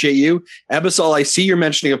 I appreciate you. Abyssal, I see you're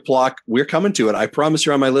mentioning a block. We're coming to it. I promise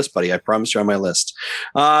you're on my list, buddy. I promise you're on my list.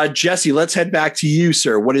 Jesse, let's head back to you,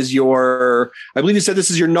 sir. What is your, I believe you said this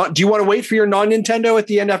is your do you want to wait for your non-Nintendo at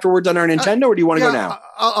the end after we're done our Nintendo, or do you want to go now?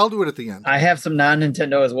 I'll do it at the end. I have some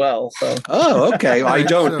non-Nintendo as well. So. Oh, okay. I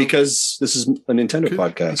don't, because this is a Nintendo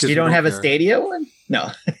podcast. You don't have a Stadia one?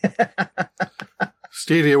 No.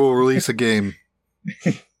 Stadia will release a game.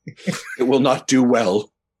 It will not do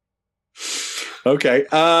well. Okay.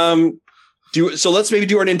 So let's maybe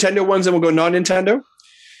do our Nintendo ones and we'll go non-Nintendo.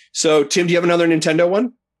 So Tim, do you have another Nintendo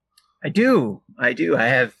one? I do. I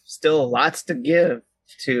have still lots to give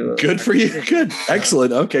to. Good for you. Good.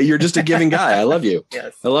 Excellent. Okay. You're just a giving guy. I love you.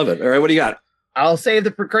 Yes. I love it. All right. What do you got? I'll save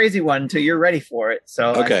the crazy one until you're ready for it.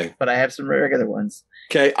 So, okay. But I have some regular ones.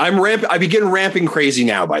 Okay. I begin ramping crazy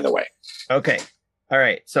now, by the way. Okay. All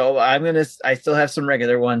right. So I still have some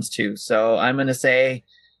regular ones too. So I'm going to say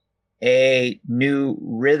a new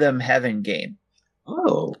Rhythm Heaven game.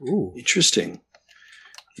 Oh, ooh, interesting.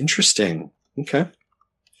 Okay.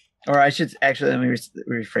 Or I should actually, let me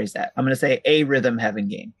rephrase that. I'm going to say a Rhythm Heaven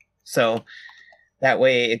game. So that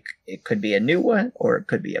way it could be a new one or it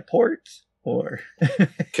could be a port or,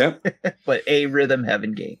 okay. But a Rhythm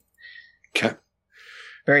Heaven game. Okay.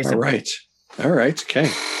 Very simple. All right. Okay.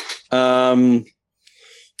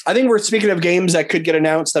 I think we're speaking of games that could get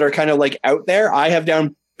announced that are kind of like out there. I have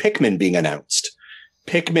down Pikmin being announced.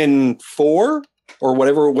 Pikmin 4 or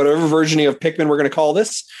whatever version of Pikmin we're going to call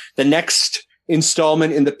this. The next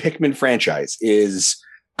installment in the Pikmin franchise is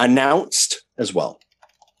announced as well.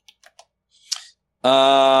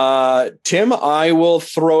 Tim, I will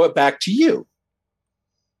throw it back to you.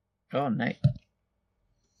 Oh,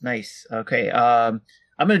 nice. Okay. I'm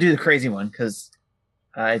going to do the crazy one because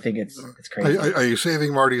I think it's crazy. Are you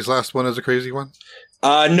saving Marty's last one as a crazy one?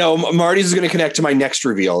 No, Marty's is going to connect to my next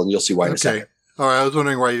reveal, and you'll see why in a second. All right, I was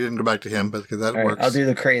wondering why you didn't go back to him, but because that works. Right, I'll do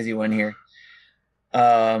the crazy one here.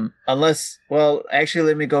 Actually,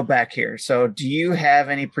 let me go back here. So, do you have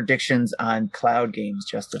any predictions on cloud games,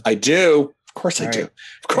 Justin? I do. Of course, I do.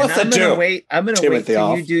 Of course, I do. I'm going to wait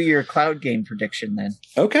till you do your cloud game prediction then.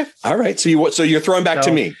 Okay. All right. So you're throwing back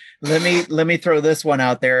to me. Let me throw this one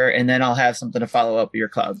out there, and then I'll have something to follow up with your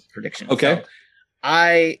cloud prediction. Okay. So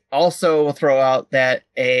I also will throw out that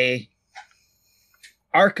a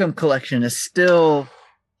Arkham collection is still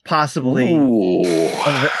possibly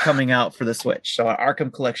coming out for the Switch. So an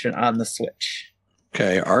Arkham collection on the Switch.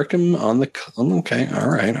 Okay, Arkham on the. Okay,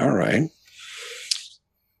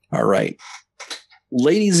 all right.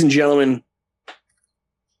 Ladies and gentlemen.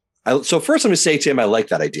 So first, I'm going to say to him, I like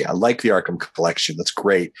that idea. I like the Arkham collection. That's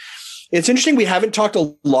great. It's interesting. We haven't talked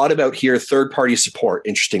a lot about here third-party support,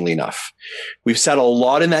 interestingly enough. We've said a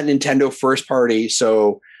lot in that Nintendo first party.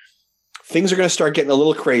 So things are going to start getting a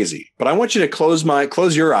little crazy. But I want you to close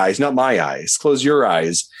your eyes, not my eyes, close your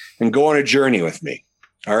eyes and go on a journey with me.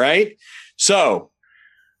 All right. So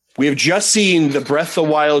we have just seen the Breath of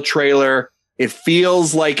the Wild trailer. It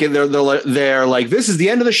feels like they're like, this is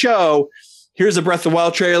the end of the show. Here's the Breath of the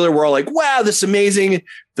Wild trailer. We're all like, wow, this is amazing.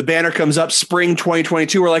 The banner comes up spring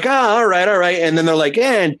 2022. We're like, all right. And then they're like,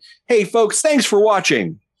 and hey, folks, thanks for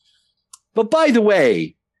watching. But by the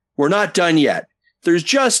way, we're not done yet. There's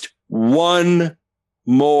just one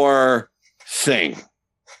more thing.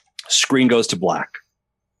 Screen goes to black.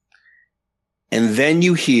 And then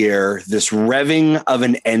you hear this revving of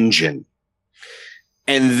an engine.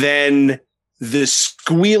 And then the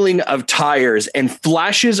squealing of tires, and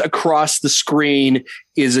flashes across the screen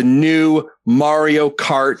is a new Mario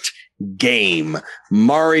Kart game,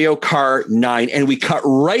 Mario Kart 9. And we cut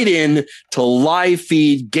right in to live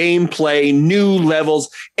feed gameplay, new levels,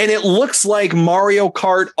 and it looks like Mario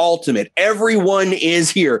Kart Ultimate. Everyone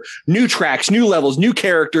is here. New tracks, new levels, new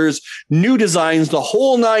characters, new designs, the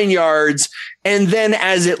whole 9 yards. And then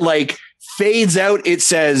as it like fades out, it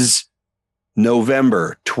says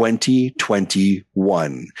November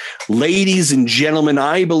 2021. Ladies and gentlemen,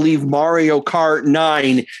 I believe Mario Kart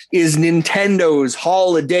 9 is Nintendo's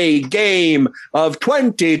holiday game of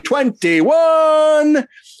 2021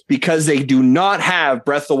 because they do not have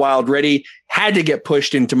Breath of the Wild ready, had to get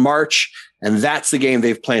pushed into March, and that's the game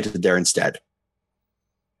they've planted there instead.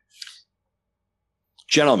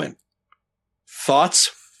 Gentlemen,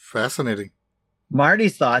 thoughts? Fascinating.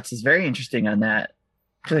 Marty's thoughts is very interesting on that.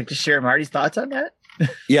 Would you like to share Marty's thoughts on that?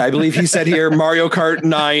 Yeah, I believe he said here Mario Kart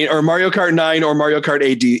 9 or Mario Kart 9 or Mario Kart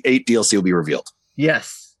 8 DLC will be revealed.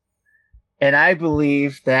 Yes. And I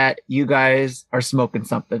believe that you guys are smoking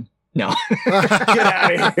something. No. Get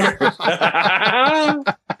out of here.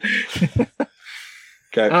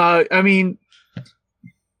 Okay. I mean,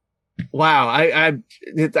 wow. I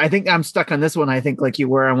think I'm stuck on this one. I think like you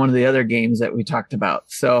were on one of the other games that we talked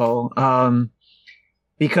about. So,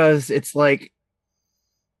 because it's like,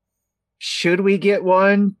 should we get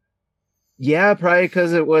one? Yeah, probably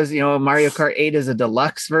because it was, Mario Kart 8 is a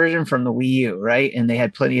deluxe version from the Wii U, right? And they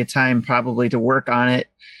had plenty of time probably to work on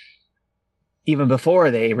it even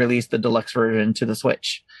before they released the deluxe version to the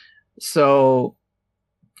Switch. So,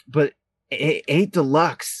 but 8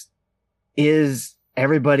 Deluxe is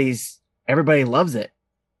everybody loves it.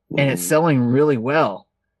 And it's selling really well.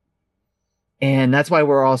 And that's why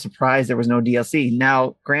we're all surprised there was no DLC.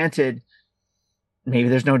 Now, granted, maybe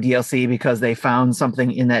there's no DLC because they found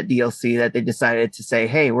something in that DLC that they decided to say,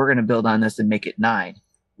 hey, we're going to build on this and make it 9.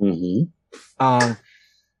 Mm-hmm.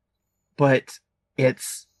 But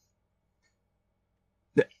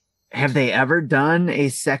have they ever done a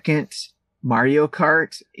second Mario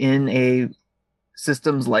Kart in a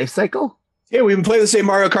system's life cycle? Yeah, we've been playing the same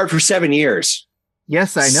Mario Kart for 7 years.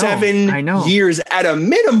 Yes, I know. 7 years at a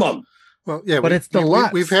minimum. Well, yeah, but it's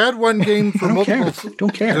deluxe. We've had one game for multiple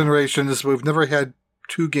Don't care. generations. We've never had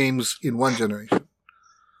 2 games in one generation.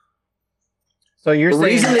 So you're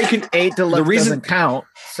saying 8 Deluxe doesn't count.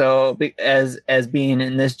 So as being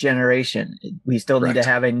in this generation, we still need to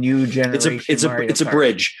have a new generation. It's a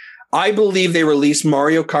bridge. I believe they release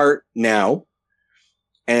Mario Kart now,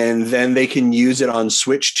 and then they can use it on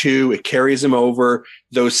Switch 2. It carries them over.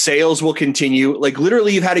 Those sales will continue. Like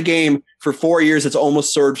literally, you've had a game for 4 years that's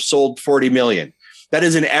almost sold 40 million. That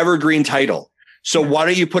is an evergreen title. So why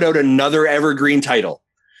don't you put out another evergreen title,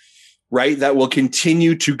 right? That will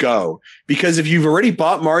continue to go. Because if you've already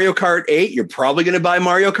bought Mario Kart 8, you're probably going to buy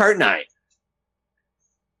Mario Kart 9,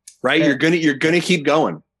 right? Yeah. You're gonna keep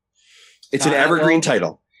going. It's an evergreen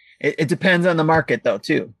title. It depends on the market, though,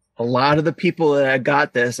 too. A lot of the people that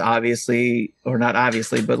got this, obviously, or not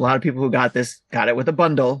obviously, but a lot of people who got this got it with a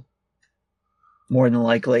bundle, more than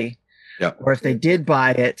likely. Yeah. Or if they did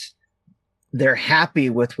buy it, they're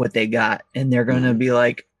happy with what they got, and they're going to be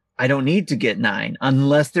like, I don't need to get 9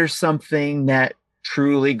 unless there's something that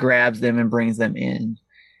truly grabs them and brings them in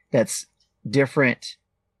that's different.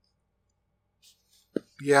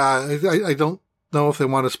 Yeah, I don't know if they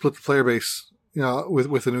want to split the player base,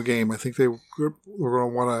 with a new game. I think we're going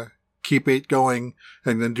to want to keep 8 going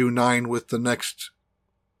and then do 9 with the next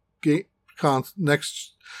game, not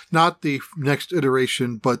the next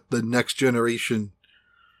iteration, but the next generation.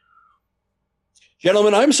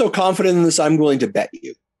 Gentlemen, I'm so confident in this, I'm willing to bet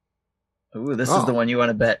you. Ooh, this is the one you want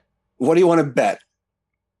to bet. What do you want to bet?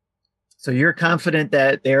 So you're confident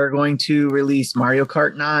that they're going to release Mario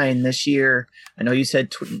Kart 9 this year. I know you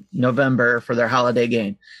said November for their holiday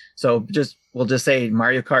game. So we'll just say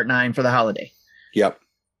Mario Kart 9 for the holiday. Yep.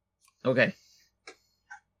 Okay.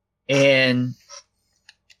 And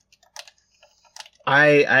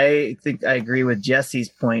I think I agree with Jesse's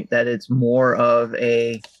point that it's more of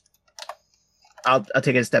I'll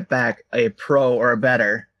take it a step back, a pro or a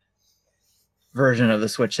better version of the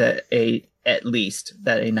Switch at least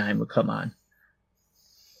that a 9 would come on.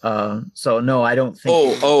 So no, I don't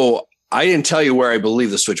think. I didn't tell you where I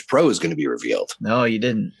believe the Switch Pro is going to be revealed. No, you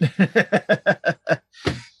didn't.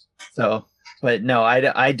 But no,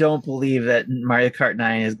 I don't believe that Mario Kart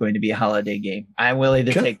 9 is going to be a holiday game. I'm willing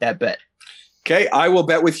to take that bet. Okay, I will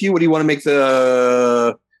bet with you. What do you want to make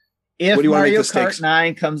the If what do you want to Mario make the Kart stakes?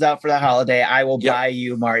 9 comes out for the holiday, I will buy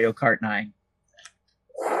you Mario Kart 9.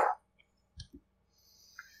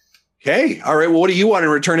 Okay. All right. Well, what do you want in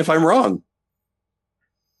return if I'm wrong?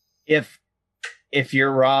 If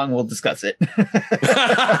you're wrong, we'll discuss it.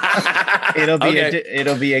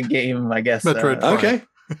 It'll be a game, I guess. Metroid. Okay.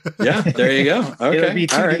 Yeah, there you go. Okay. It'll be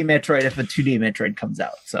 2D All right. Metroid if a 2D Metroid comes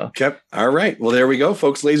out. So Okay. All right. Well, there we go,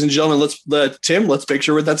 folks, ladies and gentlemen. Let's make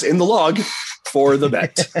sure that's in the log for the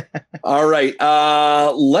bet. All right.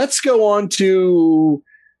 Let's go on to.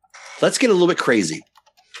 Let's get a little bit crazy.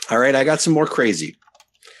 All right. I got some more crazy.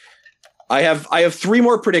 I have 3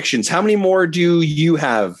 more predictions. How many more do you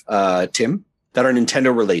have, Tim, that are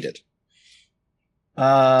Nintendo related?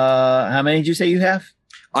 how many did you say you have?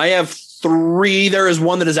 I have 3. There is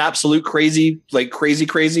one that is absolute crazy, like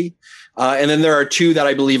crazy. And then there are 2 that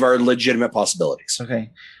I believe are legitimate possibilities.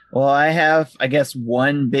 Okay. Well, I have, I guess,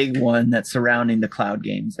 one big one that's surrounding the cloud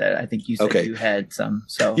games that I think you said you had some.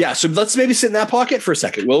 So yeah, so let's maybe sit in that pocket for a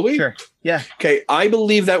second, will we? Sure. Yeah. Okay. I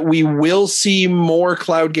believe that we will see more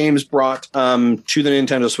cloud games brought to the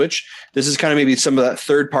Nintendo Switch. This is kind of maybe some of that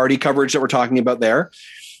third-party coverage that we're talking about there.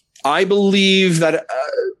 I believe that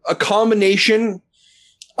a combination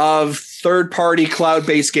of third-party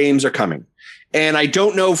cloud-based games are coming. And I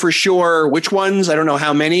don't know for sure which ones. I don't know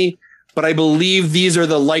how many. But I believe these are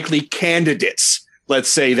the likely candidates, let's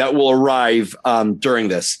say, that will arrive during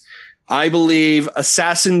this. I believe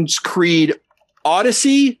Assassin's Creed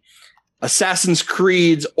Odyssey, Assassin's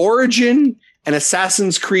Creed's Origin, and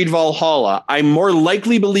Assassin's Creed Valhalla. I'm more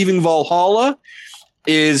likely believing Valhalla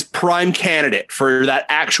is prime candidate for that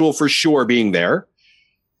actual for sure being there.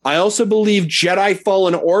 I also believe Jedi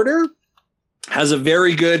Fallen Order has a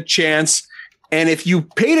very good chance. And if you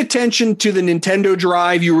paid attention to the Nintendo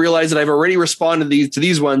Drive, you realize that I've already responded to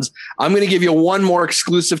these ones. I'm going to give you one more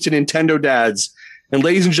exclusive to Nintendo Dads. And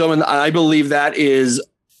ladies and gentlemen, I believe that is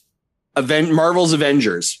Marvel's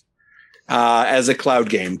Avengers as a cloud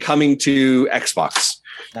game coming to Xbox.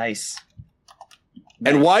 Nice.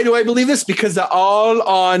 And why do I believe this? Because they're all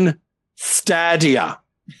on Stadia.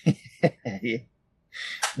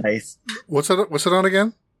 Nice. What's it on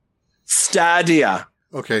again? Stadia.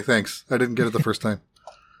 Okay, thanks. I didn't get it the first time.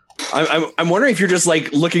 I'm wondering if you're just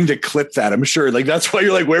like looking to clip that. I'm sure, like that's why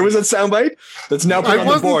you're like, where was that soundbite? That's now put on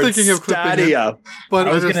the board. I wasn't thinking of Stadia, but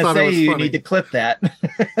I was going to say you need to clip that.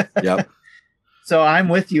 Yep. So I'm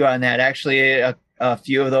with you on that. Actually, a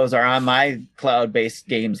few of those are on my cloud-based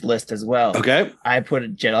games list as well. Okay. I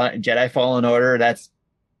put Jedi Fallen Order. That's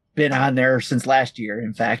been on there since last year,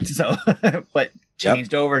 in fact. So, but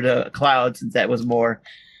changed over to cloud since that was more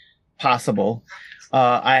possible.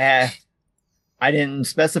 I didn't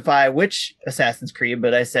specify which Assassin's Creed,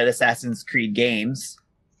 but I said Assassin's Creed games.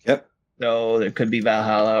 Yep. So there could be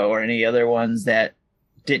Valhalla or any other ones that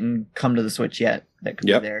didn't come to the Switch yet that could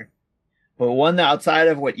be there. But one outside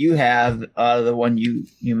of what you have, the one you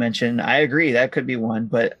mentioned, I agree that could be one.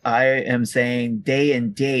 But I am saying day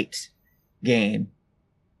and date game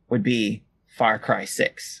would be Far Cry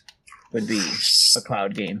 6. Would be a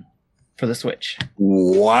cloud game for the Switch.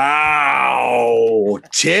 Wow.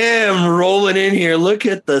 Tim rolling in here. Look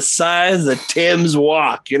at the size of Tim's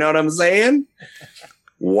walk. You know what I'm saying?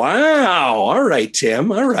 Wow. All right,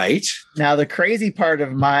 Tim. All right. Now, the crazy part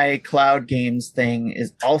of my cloud games thing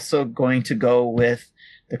is also going to go with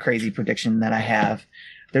the crazy prediction that I have.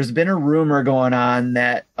 There's been a rumor going on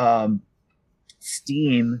that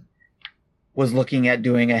Steam was looking at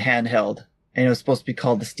doing a handheld, and it was supposed to be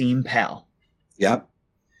called the Steam Pal. Yep.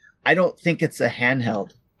 I don't think it's a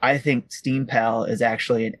handheld. I think Steam Pal is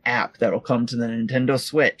actually an app that will come to the Nintendo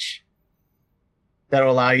Switch that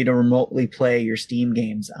will allow you to remotely play your Steam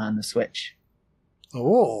games on the Switch.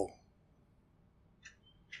 Oh.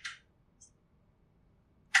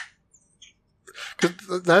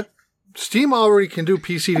 Because that Steam already can do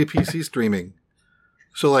PC to PC streaming.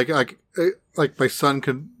 So like my son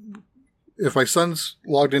could, if my son's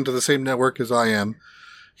logged into the same network as I am,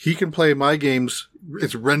 he can play my games.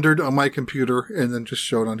 It's rendered on my computer and then just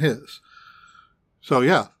shown on his. So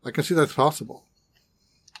yeah, I can see that's possible.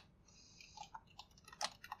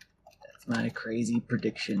 That's my crazy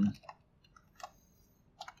prediction.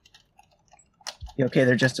 You okay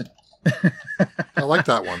there, Justin? I like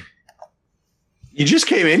that one. You just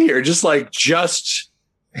came in here just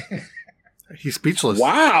he's speechless.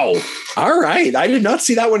 Wow. All right. I did not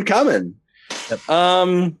see that one coming. Yep.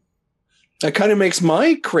 That kind of makes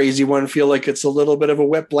my crazy one feel like it's a little bit of a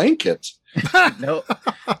wet blanket. No,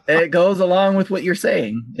 it goes along with what you're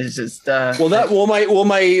saying. It's just my cloud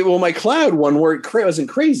one wasn't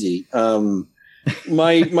crazy.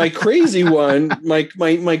 My crazy one,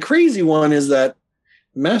 my crazy one is that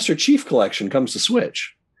Master Chief Collection comes to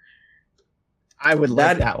Switch. I would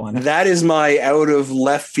like that one. That is my out of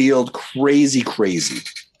left field crazy.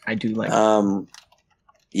 I do like that.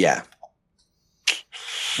 Yeah.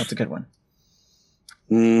 That's a good one.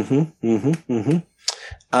 Yeah.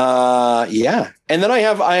 And then I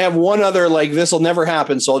have one other, like, this will never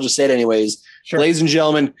happen, so I'll just say it anyways. Sure. Ladies and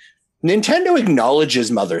gentlemen, Nintendo acknowledges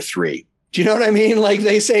Mother 3. Do you know what I mean? Like,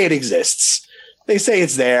 they say it exists. They say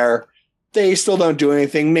it's there. They still don't do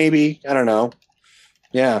anything. Maybe. I don't know.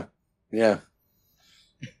 Yeah.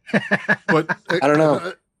 But I don't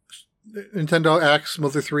know. Nintendo acts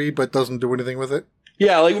Mother 3, but doesn't do anything with it.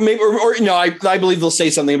 Yeah, like maybe, or no, I believe they'll say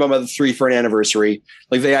something about Mother 3 for an anniversary.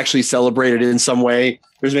 Like they actually celebrate it in some way.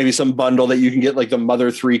 There's maybe some bundle that you can get, like the Mother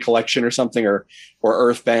 3 collection or something, or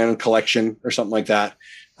Earthbound collection or something like that.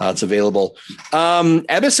 It's available.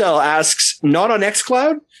 Ebicel asks, not on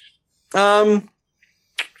xCloud.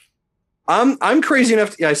 I'm crazy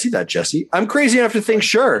enough. I see that, Jesse. I'm crazy enough to think,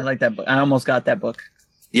 sure. I like that book. I almost got that book.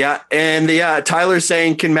 Yeah, and Tyler's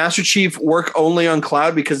saying, can Master Chief work only on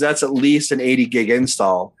cloud, because that's at least an 80 gig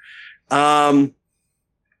install? My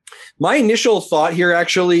initial thought here,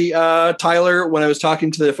 actually, Tyler, when I was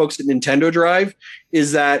talking to the folks at Nintendo Drive,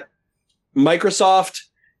 is that Microsoft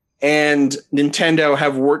and Nintendo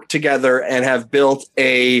have worked together and have built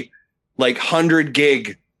a 100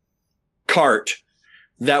 gig cart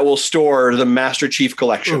that will store the Master Chief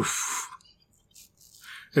Collection. Oof.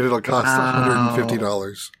 And it'll cost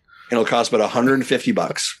 $150. It'll cost about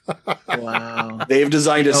 $150. Wow. They've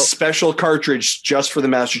designed a special cartridge just for the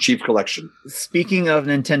Master Chief Collection. Speaking of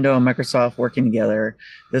Nintendo and Microsoft working together,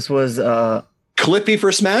 this was Clippy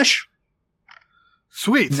for Smash?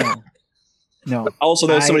 Sweet. No. Also,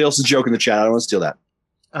 there's somebody else's joke in the chat. I don't want to steal that.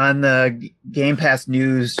 On the Game Pass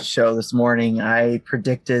News show this morning, I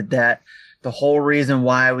predicted that the whole reason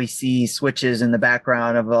why we see switches in the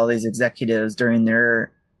background of all these executives during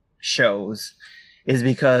their shows is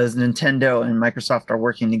because Nintendo and Microsoft are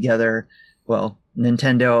working together. Well,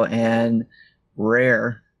 Nintendo and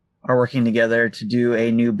Rare are working together to do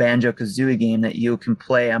a new Banjo-Kazooie game that you can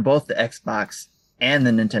play on both the Xbox and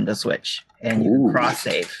the Nintendo Switch, and you can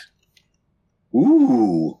cross-save.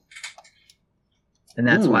 Ooh. And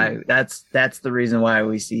that's why that's the reason why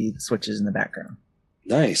we see the switches in the background.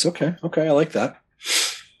 Nice. Okay. I like that.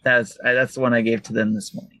 That's the one I gave to them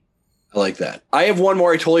this morning. I like that. I have one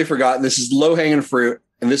more I totally forgot, and this is low-hanging fruit,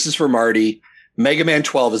 and this is for Marty. Mega Man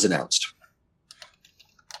 12 is announced.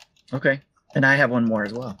 Okay. And I have one more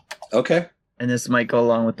as well. Okay. And this might go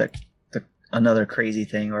along with the another crazy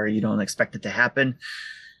thing where you don't expect it to happen.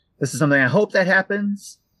 This is something I hope that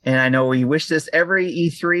happens. And I know we wish this every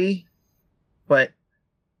E3, but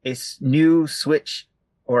a new Switch,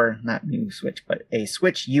 or not new Switch, but a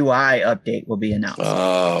Switch UI update will be announced.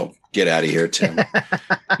 Oh, get out of here, Tim.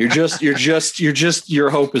 Your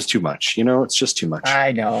hope is too much. You know, it's just too much.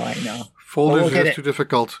 I know. Folders are too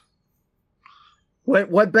difficult.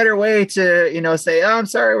 What better way to, say, oh, I'm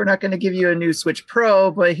sorry, we're not going to give you a new Switch Pro,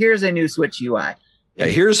 but here's a new Switch UI. Yeah,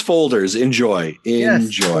 here's folders. Enjoy.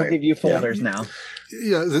 Yes, we'll give you folders now.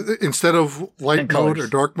 Yeah, instead of light mode or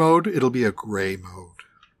dark mode, it'll be a gray mode.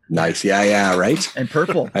 Nice. Yeah, right. And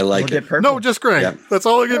purple. I like it. No, just gray. Yeah. That's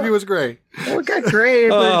all I'll give you is gray. Well, we got gray,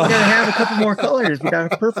 but we're going to have a couple more colors. We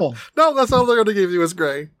got purple. No, that's all they're going to give you is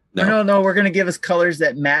gray. No, we're going to give us colors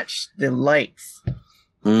that match the lights.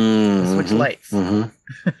 The Switch lights. Man.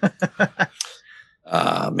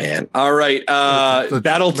 All right.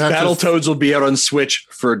 Battletoads will be out on Switch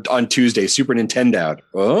on Tuesday. Super Nintendo.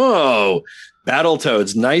 Oh,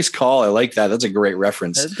 Battletoads. Nice call. I like that. That's a great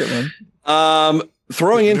reference. That's a good one.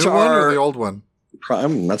 Throwing into our the old one.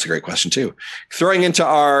 That's a great question too. Throwing into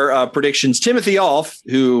our predictions, Timothy Alf,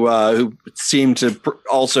 who seemed to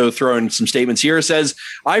also throw in some statements here, says,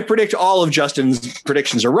 "I predict all of Justin's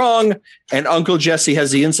predictions are wrong, and Uncle Jesse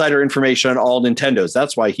has the insider information on all Nintendos.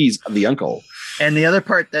 That's why he's the uncle." And the other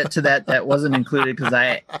part that wasn't included because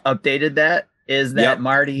I updated that is that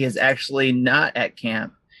Marty is actually not at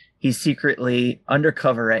camp. He's secretly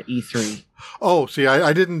undercover at E3. Oh, see,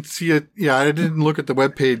 I didn't see it. Yeah, I didn't look at the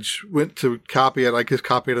webpage. Went to copy it. I just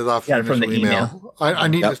copied it off from the email. I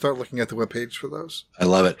need to start looking at the webpage for those. I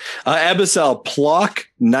love it. Ebicel, Plock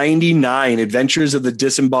 99, Adventures of the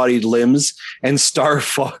Disembodied Limbs, and Star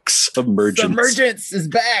Fox Submergence. Submergence is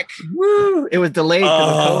back. Woo! It was delayed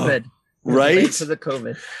because of COVID. Right? To the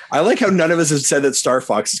COVID. I like how none of us have said that Star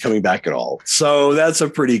Fox is coming back at all. So that's a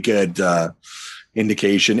pretty good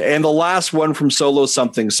indication. And the last one from Solo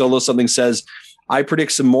Something. Solo Something says, I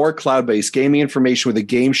predict some more cloud-based gaming information with a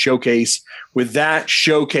game showcase, with that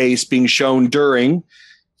showcase being shown during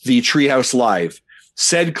the Treehouse Live.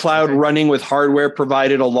 Said cloud running with hardware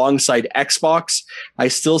provided alongside Xbox. I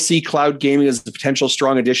still see cloud gaming as a potential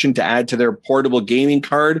strong addition to add to their portable gaming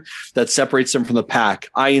card that separates them from the pack.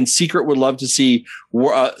 I, in secret, would love to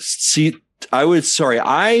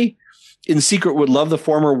I, in secret, would love the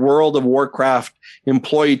former World of Warcraft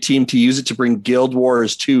employee team to use it to bring Guild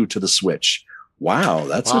Wars 2 to the Switch. Wow,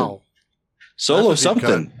 that's a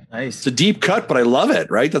something. Cut. Nice. It's a deep cut, but I love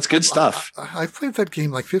it, right? That's good stuff. I played that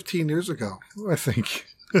game like 15 years ago, I think.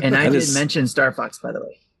 And I did mention Star Fox, by the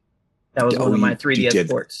way. That was one of my 3DS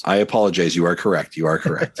ports. I apologize. You are correct.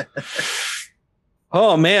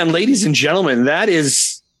 Oh, man, ladies and gentlemen,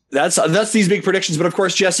 that's these big predictions. But of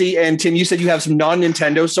course, Jesse and Tim, you said you have some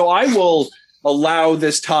non-Nintendo. So I will allow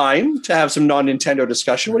this time to have some non-Nintendo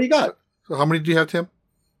discussion. What do you got? So how many do you have, Tim?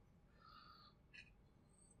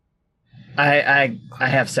 I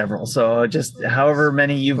have several, so just however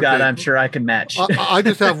many you've got, I'm sure I can match. I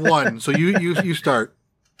just have one, so you start.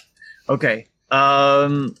 Okay.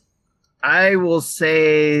 I will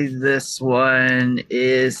say this one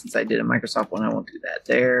is, since I did a Microsoft one, I won't do that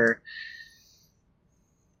there.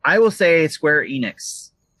 I will say Square Enix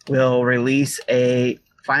will release a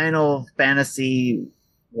Final Fantasy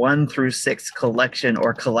 1 through 6 collection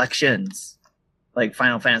or collections, like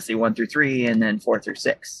Final Fantasy 1 through 3 and then 4 through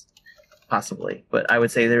 6. Possibly, but I would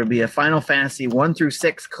say there would be a Final Fantasy 1 through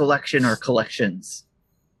 6 collection or collections.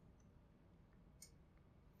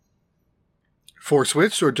 For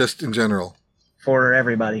Switch or just in general? For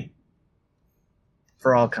everybody.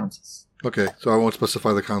 For all consoles. Okay, so I won't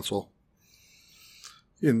specify the console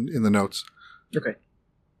in the notes. Okay.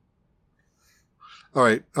 All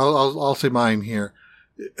right, I'll say mine here.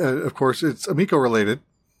 Of course, it's Amico related.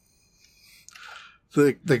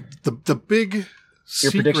 The big.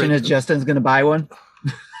 Your prediction is Justin's going to buy one?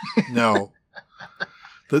 No.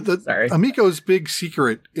 Sorry. Amico's big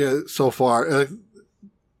secret so far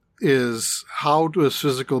is how does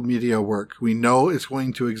physical media work? We know it's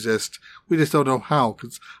going to exist. We just don't know how,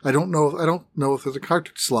 because I don't know if there's a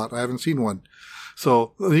cartridge slot. I haven't seen one.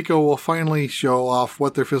 So Amico will finally show off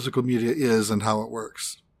what their physical media is and how it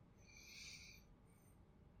works.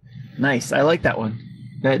 Nice. I like that one.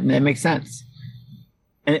 That makes sense.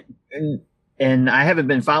 And I haven't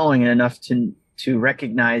been following it enough to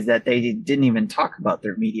recognize that they didn't even talk about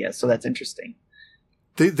their media. So that's interesting.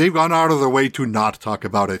 They've gone out of their way to not talk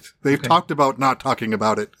about it. They've talked about not talking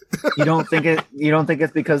about it. You don't think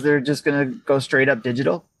it's because they're just going to go straight up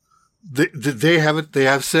digital? They haven't. They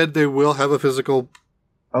have said they will have a physical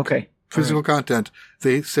content.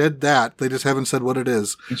 They said that. They just haven't said what it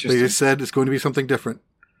is. They just said it's going to be something different.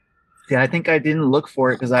 Yeah, I think I didn't look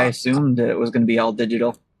for it because I assumed that it was going to be all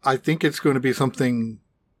digital. I think it's going to be something,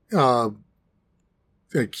 a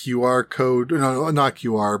QR code. No, not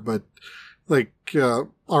QR, but like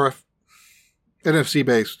RF, NFC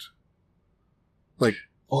based. Like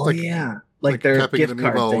their gift the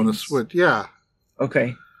card Amiibo things. on a Switch. Yeah.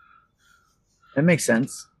 Okay, that makes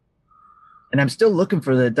sense. And I'm still looking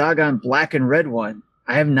for the doggone black and red one.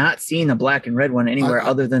 I have not seen a black and red one anywhere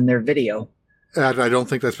other than their video. And I don't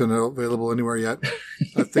think that's been available anywhere yet.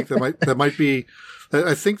 I think that might be.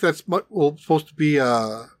 I think that's supposed to be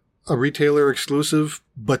a retailer exclusive,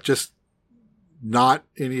 but just not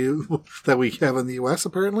any that we have in the US,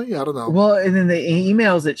 apparently. I don't know. Well, and in the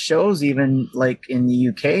emails, it shows even like in the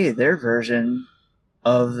UK, their version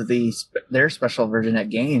of their special version at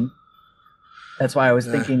Game. That's why I was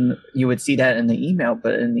thinking you would see that in the email,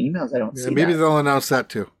 but in the emails, I don't see that. Maybe they'll announce that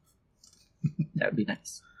too. That would be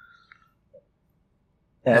nice.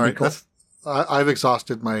 All right, cool. I've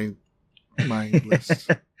exhausted my list.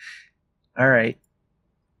 All right.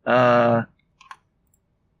 I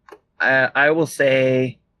will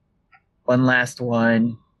say one last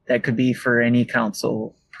one that could be for any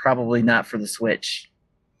console, probably not for the Switch,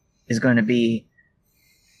 is going to be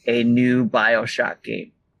a new BioShock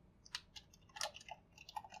game.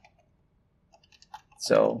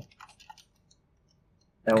 So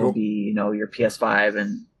that will be, your PS5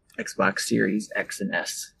 and Xbox Series X and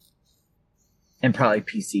S. And probably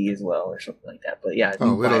PC as well or something like that. But yeah.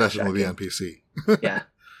 It'll definitely be on PC. Yeah.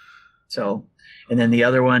 So, and then the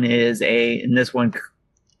other one is and this one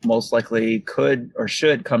most likely could or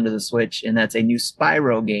should come to the Switch, and that's a new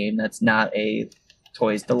Spyro game that's not a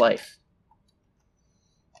Toys to Life.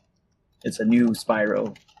 It's a new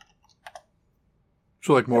Spyro.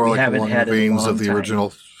 So like more like along the veins of the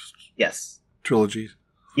original trilogy.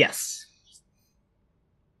 Yes.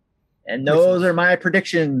 And those are my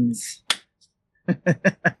predictions.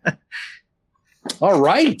 All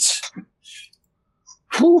right.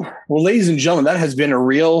 Whew. Well, ladies and gentlemen, that has been a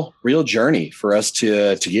real journey for us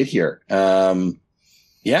to get here.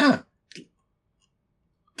 Yeah.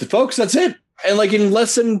 folks, that's it. And like in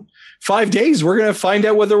less than 5 days, we're going to find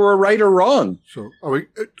out whether we're right or wrong. So are we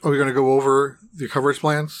going to go over the coverage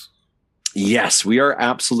plans? Yes, we are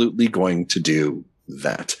absolutely going to do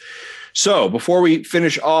that. So before we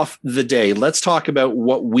finish off the day, let's talk about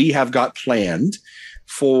what we have got planned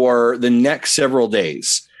for the next several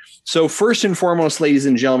days. So first and foremost, ladies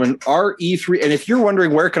and gentlemen, our E3, and if you're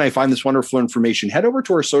wondering where can I find this wonderful information, head over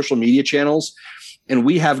to our social media channels, and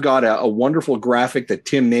we have got a wonderful graphic that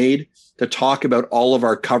Tim made to talk about all of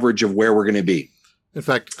our coverage of where we're going to be. In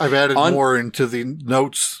fact, I've added more into the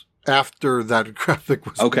notes after that graphic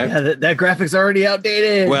was okay. Yeah, that graphic's already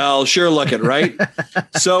outdated. Well, sure looking, right?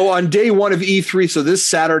 So on day one of E3, so this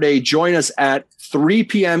Saturday, join us at 3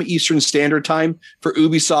 p.m. Eastern Standard Time for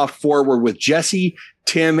Ubisoft Forward with Jesse,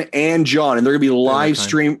 Tim, and John. And they're going to be live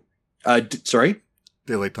stream. Sorry?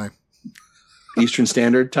 Daylight time. Eastern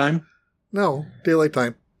Standard Time? No, daylight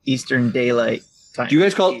time. Eastern Daylight Time. Do you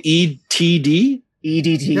guys call it ETD?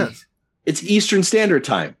 EDT. Yes. It's Eastern Standard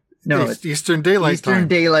Time. No, it's Eastern Daylight Time. Eastern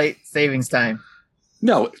Daylight Savings Time.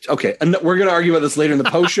 No, okay. And we're going to argue about this later in the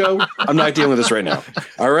post show. I'm not dealing with this right now.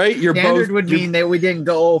 All right, Standard would mean that we didn't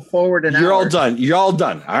go forward an hour. You're all done. You're all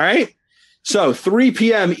done. All right. So 3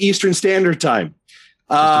 p.m. Eastern Standard Time.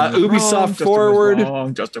 Ubisoft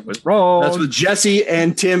Forward. Justin was wrong. That's with Jesse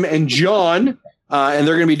and Tim and John. And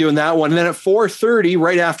they're going to be doing that one. And then at 4:30,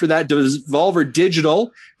 right after that, Devolver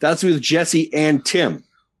Digital. That's with Jesse and Tim.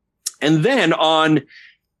 And then on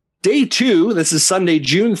day 2, this is Sunday,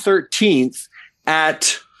 June 13th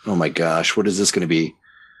at, oh my gosh, what is this going to be?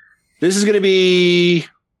 This is going to be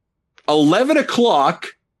 11 o'clock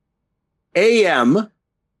a.m.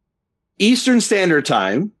 Eastern Standard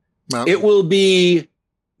Time. It will be,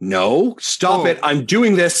 no, stop it. I'm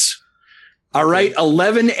doing this. All right.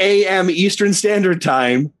 11 a.m. Eastern Standard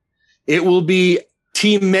Time. It will be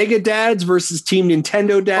Team Mega Dads versus Team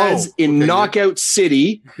Nintendo Dads in Knockout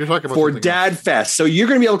City for Dad Fest. So you're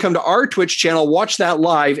going to be able to come to our Twitch channel, watch that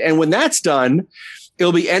live. And when that's done,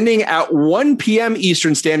 it'll be ending at 1 p.m.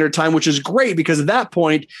 Eastern Standard Time, which is great because at that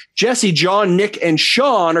point, Jesse, John, Nick, and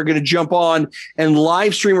Sean are going to jump on and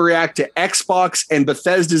live stream react to Xbox and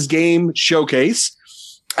Bethesda's game showcase.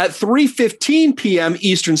 At 3:15 p.m.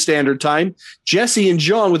 Eastern Standard Time, Jesse and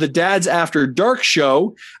John with the Dads After Dark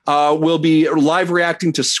show will be live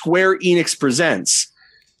reacting to Square Enix Presents.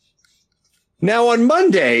 Now on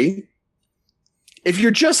Monday, if you're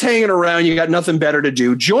just hanging around, you got nothing better to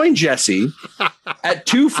do, join Jesse at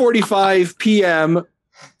 2:45 p.m.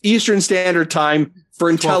 Eastern Standard Time for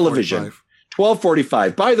Intellivision.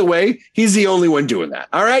 12:45. By the way, he's the only one doing that.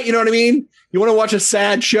 All right, you know what I mean? You want to watch a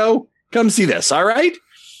sad show? Come see this, all right?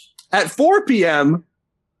 At 4 p.m.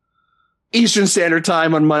 Eastern Standard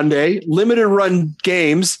Time on Monday, limited run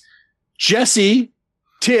games, Jesse,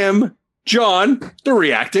 Tim, John, they're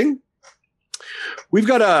reacting. We've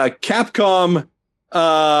got a Capcom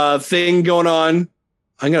thing going on.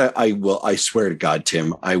 I swear to God,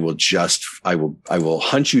 Tim, I will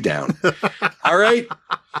hunt you down. All right.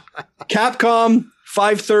 Capcom,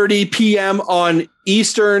 5:30 p.m. on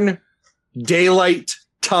Eastern Daylight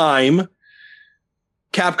Time.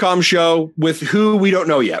 Capcom show with who we don't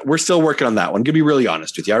know yet. We're still working on that one. Gonna be really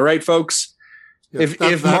honest with you. All right, folks. Yeah,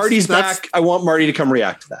 if Marty's back, I want Marty to come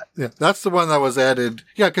react to that. Yeah, that's the one that was added.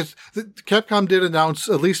 Yeah, because Capcom did announce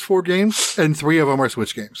at least 4 games, and 3 of them are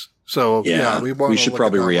Switch games. So yeah, we should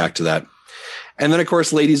probably react to that. And then, of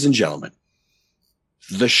course, ladies and gentlemen,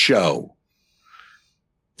 the show.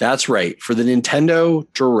 That's right. For the Nintendo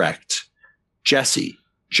Direct, Jesse,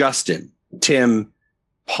 Justin, Tim,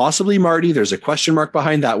 possibly Marty, there's a question mark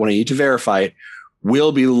behind that one. I need to verify it.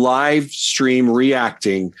 Will be live stream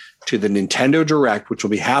reacting to the Nintendo Direct, which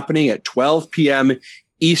will be happening at 12 p.m.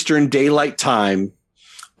 Eastern Daylight Time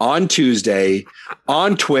on Tuesday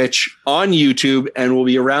on Twitch, on YouTube, and we'll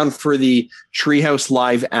be around for the Treehouse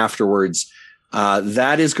Live afterwards.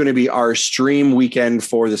 That is going to be our stream weekend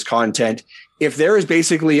for this content. If there is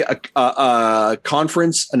basically a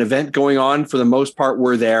conference, an event going on, for the most part,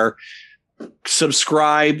 we're there.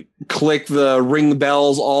 Subscribe, click the ring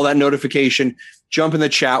bells, all that notification, jump in the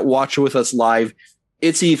chat, watch it with us live.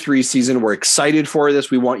 It's E3 season. We're excited for this.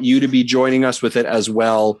 We want you to be joining us with it as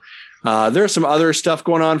well. There's some other stuff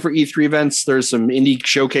going on for E3 events. There's some indie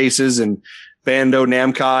showcases and Bando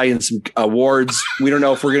Namkai and some awards. We don't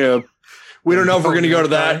know if we're gonna go to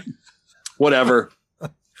that. Whatever.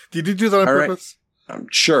 Did you do that on purpose? Right.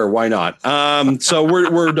 Sure, why not? So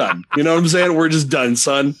we're done. You know what I'm saying? We're just done,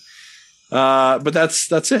 son. But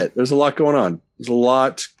that's it. There's a lot going on.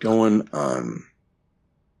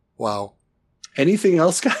 Wow. Anything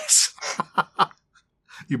else, guys?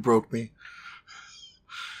 You broke me.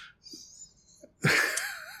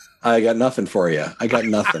 I got nothing for you. I got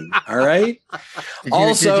nothing. All right.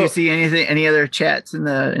 Did you see any other chats in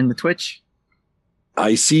the Twitch?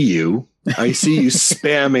 I see you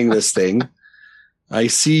spamming this thing. I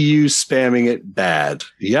see you spamming it bad.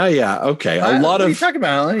 Yeah. Okay. What are you talking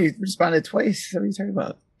about? You responded twice. What are you talking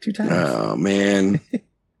about? 2 times. Oh, man.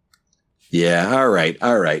 Yeah. All right.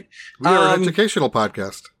 We are an educational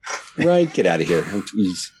podcast. Right. Get out of here.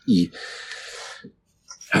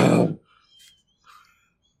 Oh.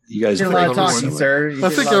 You guys did a lot of talking, sir. I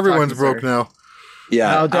think everyone's broke now.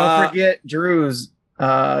 Yeah. Now, don't forget Drew's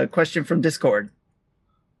question from Discord.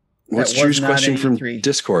 What's Drew's question from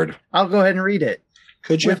Discord? I'll go ahead and read it.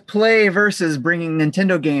 Could you? With Play versus bringing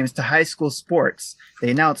Nintendo games to high school sports, they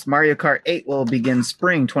announced Mario Kart 8 will begin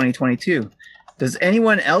spring 2022. Does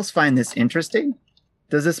anyone else find this interesting?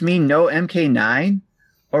 Does this mean no MK9?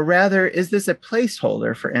 Or rather, is this a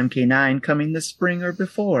placeholder for MK9 coming this spring or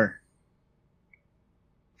before?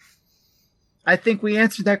 I think we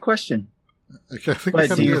answered that question.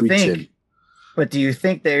 But do you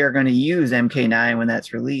think they are going to use MK9 when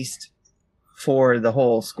that's released for the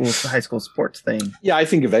whole high school sports thing? Yeah, I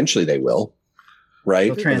think eventually they will.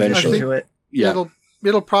 Right? Eventually to it. Yeah.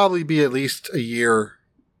 It'll probably be at least a year.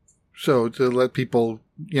 So to let people,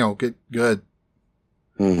 get good.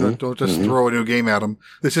 Mm-hmm. Don't just throw a new game at them.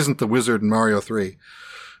 This isn't the Wizard in Mario 3.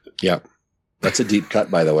 Yeah. That's a deep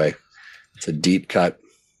cut, by the way. It's a deep cut.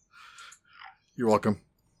 You're welcome.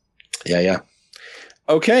 Yeah.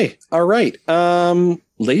 Okay. All right.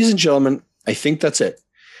 Ladies and gentlemen, I think that's it.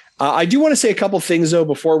 I do want to say a couple things, though,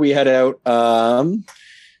 before we head out.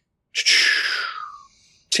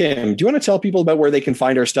 Tim, do you want to tell people about where they can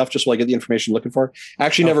find our stuff just while I get the information I'm looking for?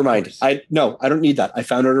 Actually, never mind. I don't need that. I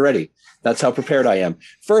found it already. That's how prepared I am.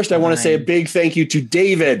 First, I want to say a big thank you to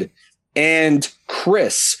David and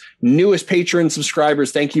Chris, newest patron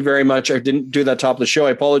subscribers. Thank you very much. I didn't do that top of the show.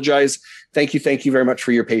 I apologize. Thank you very much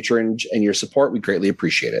for your patronage and your support. We greatly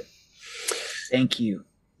appreciate it. Thank you.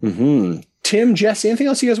 Mm-hmm. Tim, Jesse, anything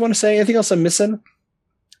else you guys want to say? Anything else I'm missing?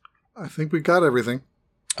 I think we got everything.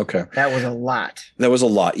 Okay. That was a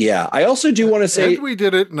lot. Yeah. I also do want to say... And we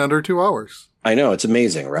did it in under 2 hours. I know. It's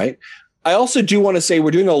amazing, right? I also do want to say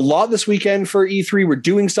we're doing a lot this weekend for E3. We're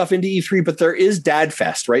doing stuff into E3, but there is Dad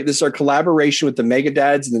Fest, right? This is our collaboration with the Mega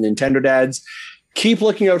Dads and the Nintendo Dads. Keep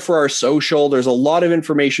looking out for our social. There's a lot of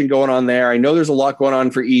information going on there. I know there's a lot going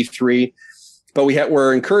on for E3, but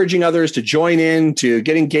we're encouraging others to join in, to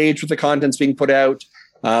get engaged with the contents being put out,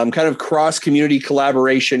 kind of cross-community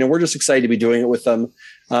collaboration, and we're just excited to be doing it with them.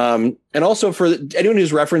 And also for anyone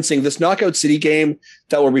who's referencing this Knockout City game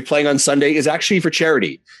that we'll be playing on Sunday is actually for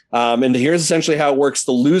charity. And here's essentially how it works.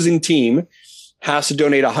 The losing team has to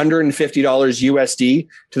donate $150 USD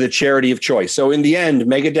to the charity of choice. So in the end,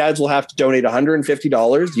 Mega Dads will have to donate $150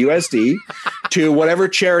 USD to whatever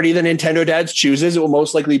charity the Nintendo Dads chooses. It will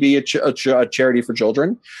most likely be a charity for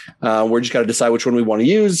children. We're just got to decide which one we want to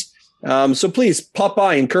use. So please pop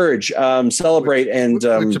by, encourage, celebrate,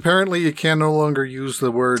 which apparently you can no longer use the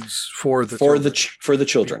words for the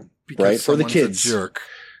children, right? For the kids. Jerk.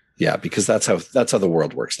 Yeah, because that's how the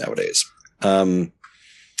world works nowadays.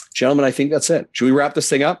 Gentlemen, I think that's it. Should we wrap this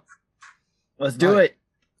thing up? Let's do it.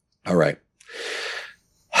 All right.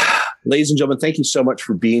 Ladies and gentlemen, thank you so much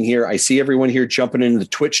for being here. I see everyone here jumping into the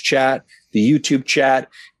Twitch chat, the YouTube chat,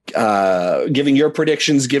 giving your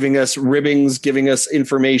predictions, giving us ribbings, giving us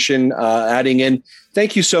information, adding in.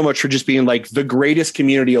 Thank you so much for just being like the greatest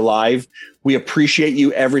community alive. We appreciate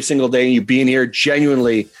you every single day and you being here.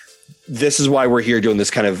 Genuinely, this is why we're here doing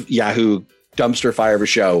this kind of Yahoo dumpster fire of a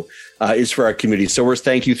show, is for our community. So we're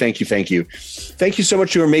thank you. Thank you so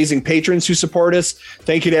much to amazing patrons who support us.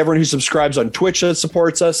 Thank you to everyone who subscribes on Twitch that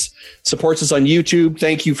supports us on YouTube.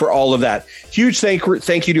 Thank you for all of that. Huge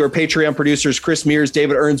thank you to our Patreon producers, Chris Mears,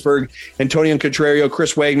 David Ernsberg, Antonio Contrario,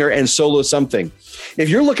 Chris Wagner, and Solo Something. If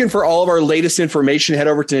you're looking for all of our latest information, head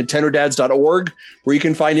over to nintendodads.org, where you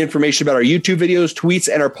can find information about our YouTube videos,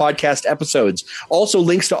 tweets, and our podcast episodes. Also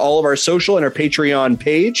links to all of our social and our Patreon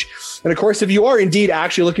page. And of course, if you are indeed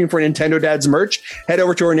actually looking for Nintendo Dads merch, head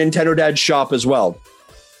over to our Nintendo Dads shop as well.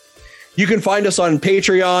 You can find us on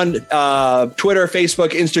Patreon, Twitter, Facebook,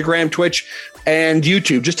 Instagram, Twitch, and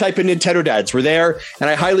YouTube. Just type in Nintendo Dads. We're there, and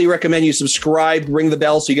I highly recommend you subscribe, ring the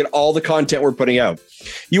bell so you get all the content we're putting out.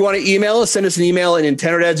 You want to email us, send us an email at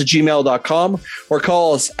nintendodads@gmail.com or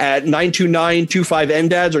call us at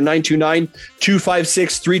 929-25NDADS or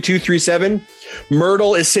 929-256-3237.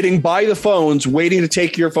 Myrtle is sitting by the phones waiting to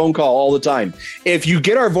take your phone call all the time. If you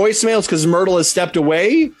get our voicemails because Myrtle has stepped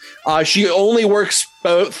away, she only works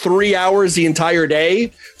about 3 hours the entire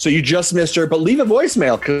day, so you just missed her. But leave a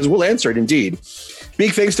voicemail because we'll answer it indeed.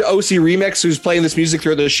 Big thanks to OC Remix, who's playing this music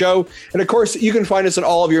throughout the show. And of course, you can find us on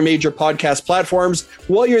all of your major podcast platforms.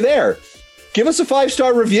 While you're there, give us a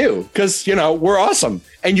 5-star review because, we're awesome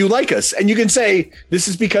and you like us. And you can say, this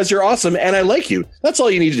is because you're awesome and I like you. That's all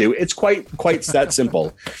you need to do. It's quite that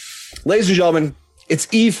simple. Ladies and gentlemen, it's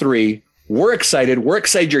E3. We're excited. We're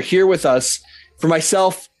excited you're here with us. For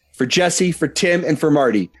myself, for Jesse, for Tim, and for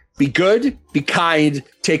Marty, be good, be kind,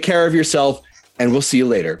 take care of yourself, and we'll see you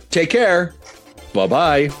later. Take care.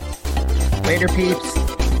 Bye-bye. Later, peeps.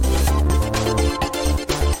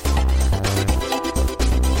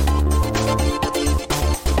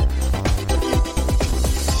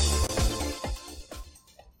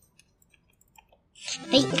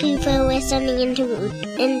 Thank you for listening to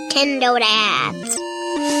Nintendo Dads.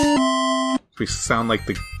 We sound like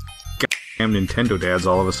the goddamn Nintendo Dads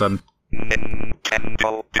all of a sudden.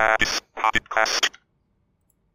 Nintendo Dads Podcast.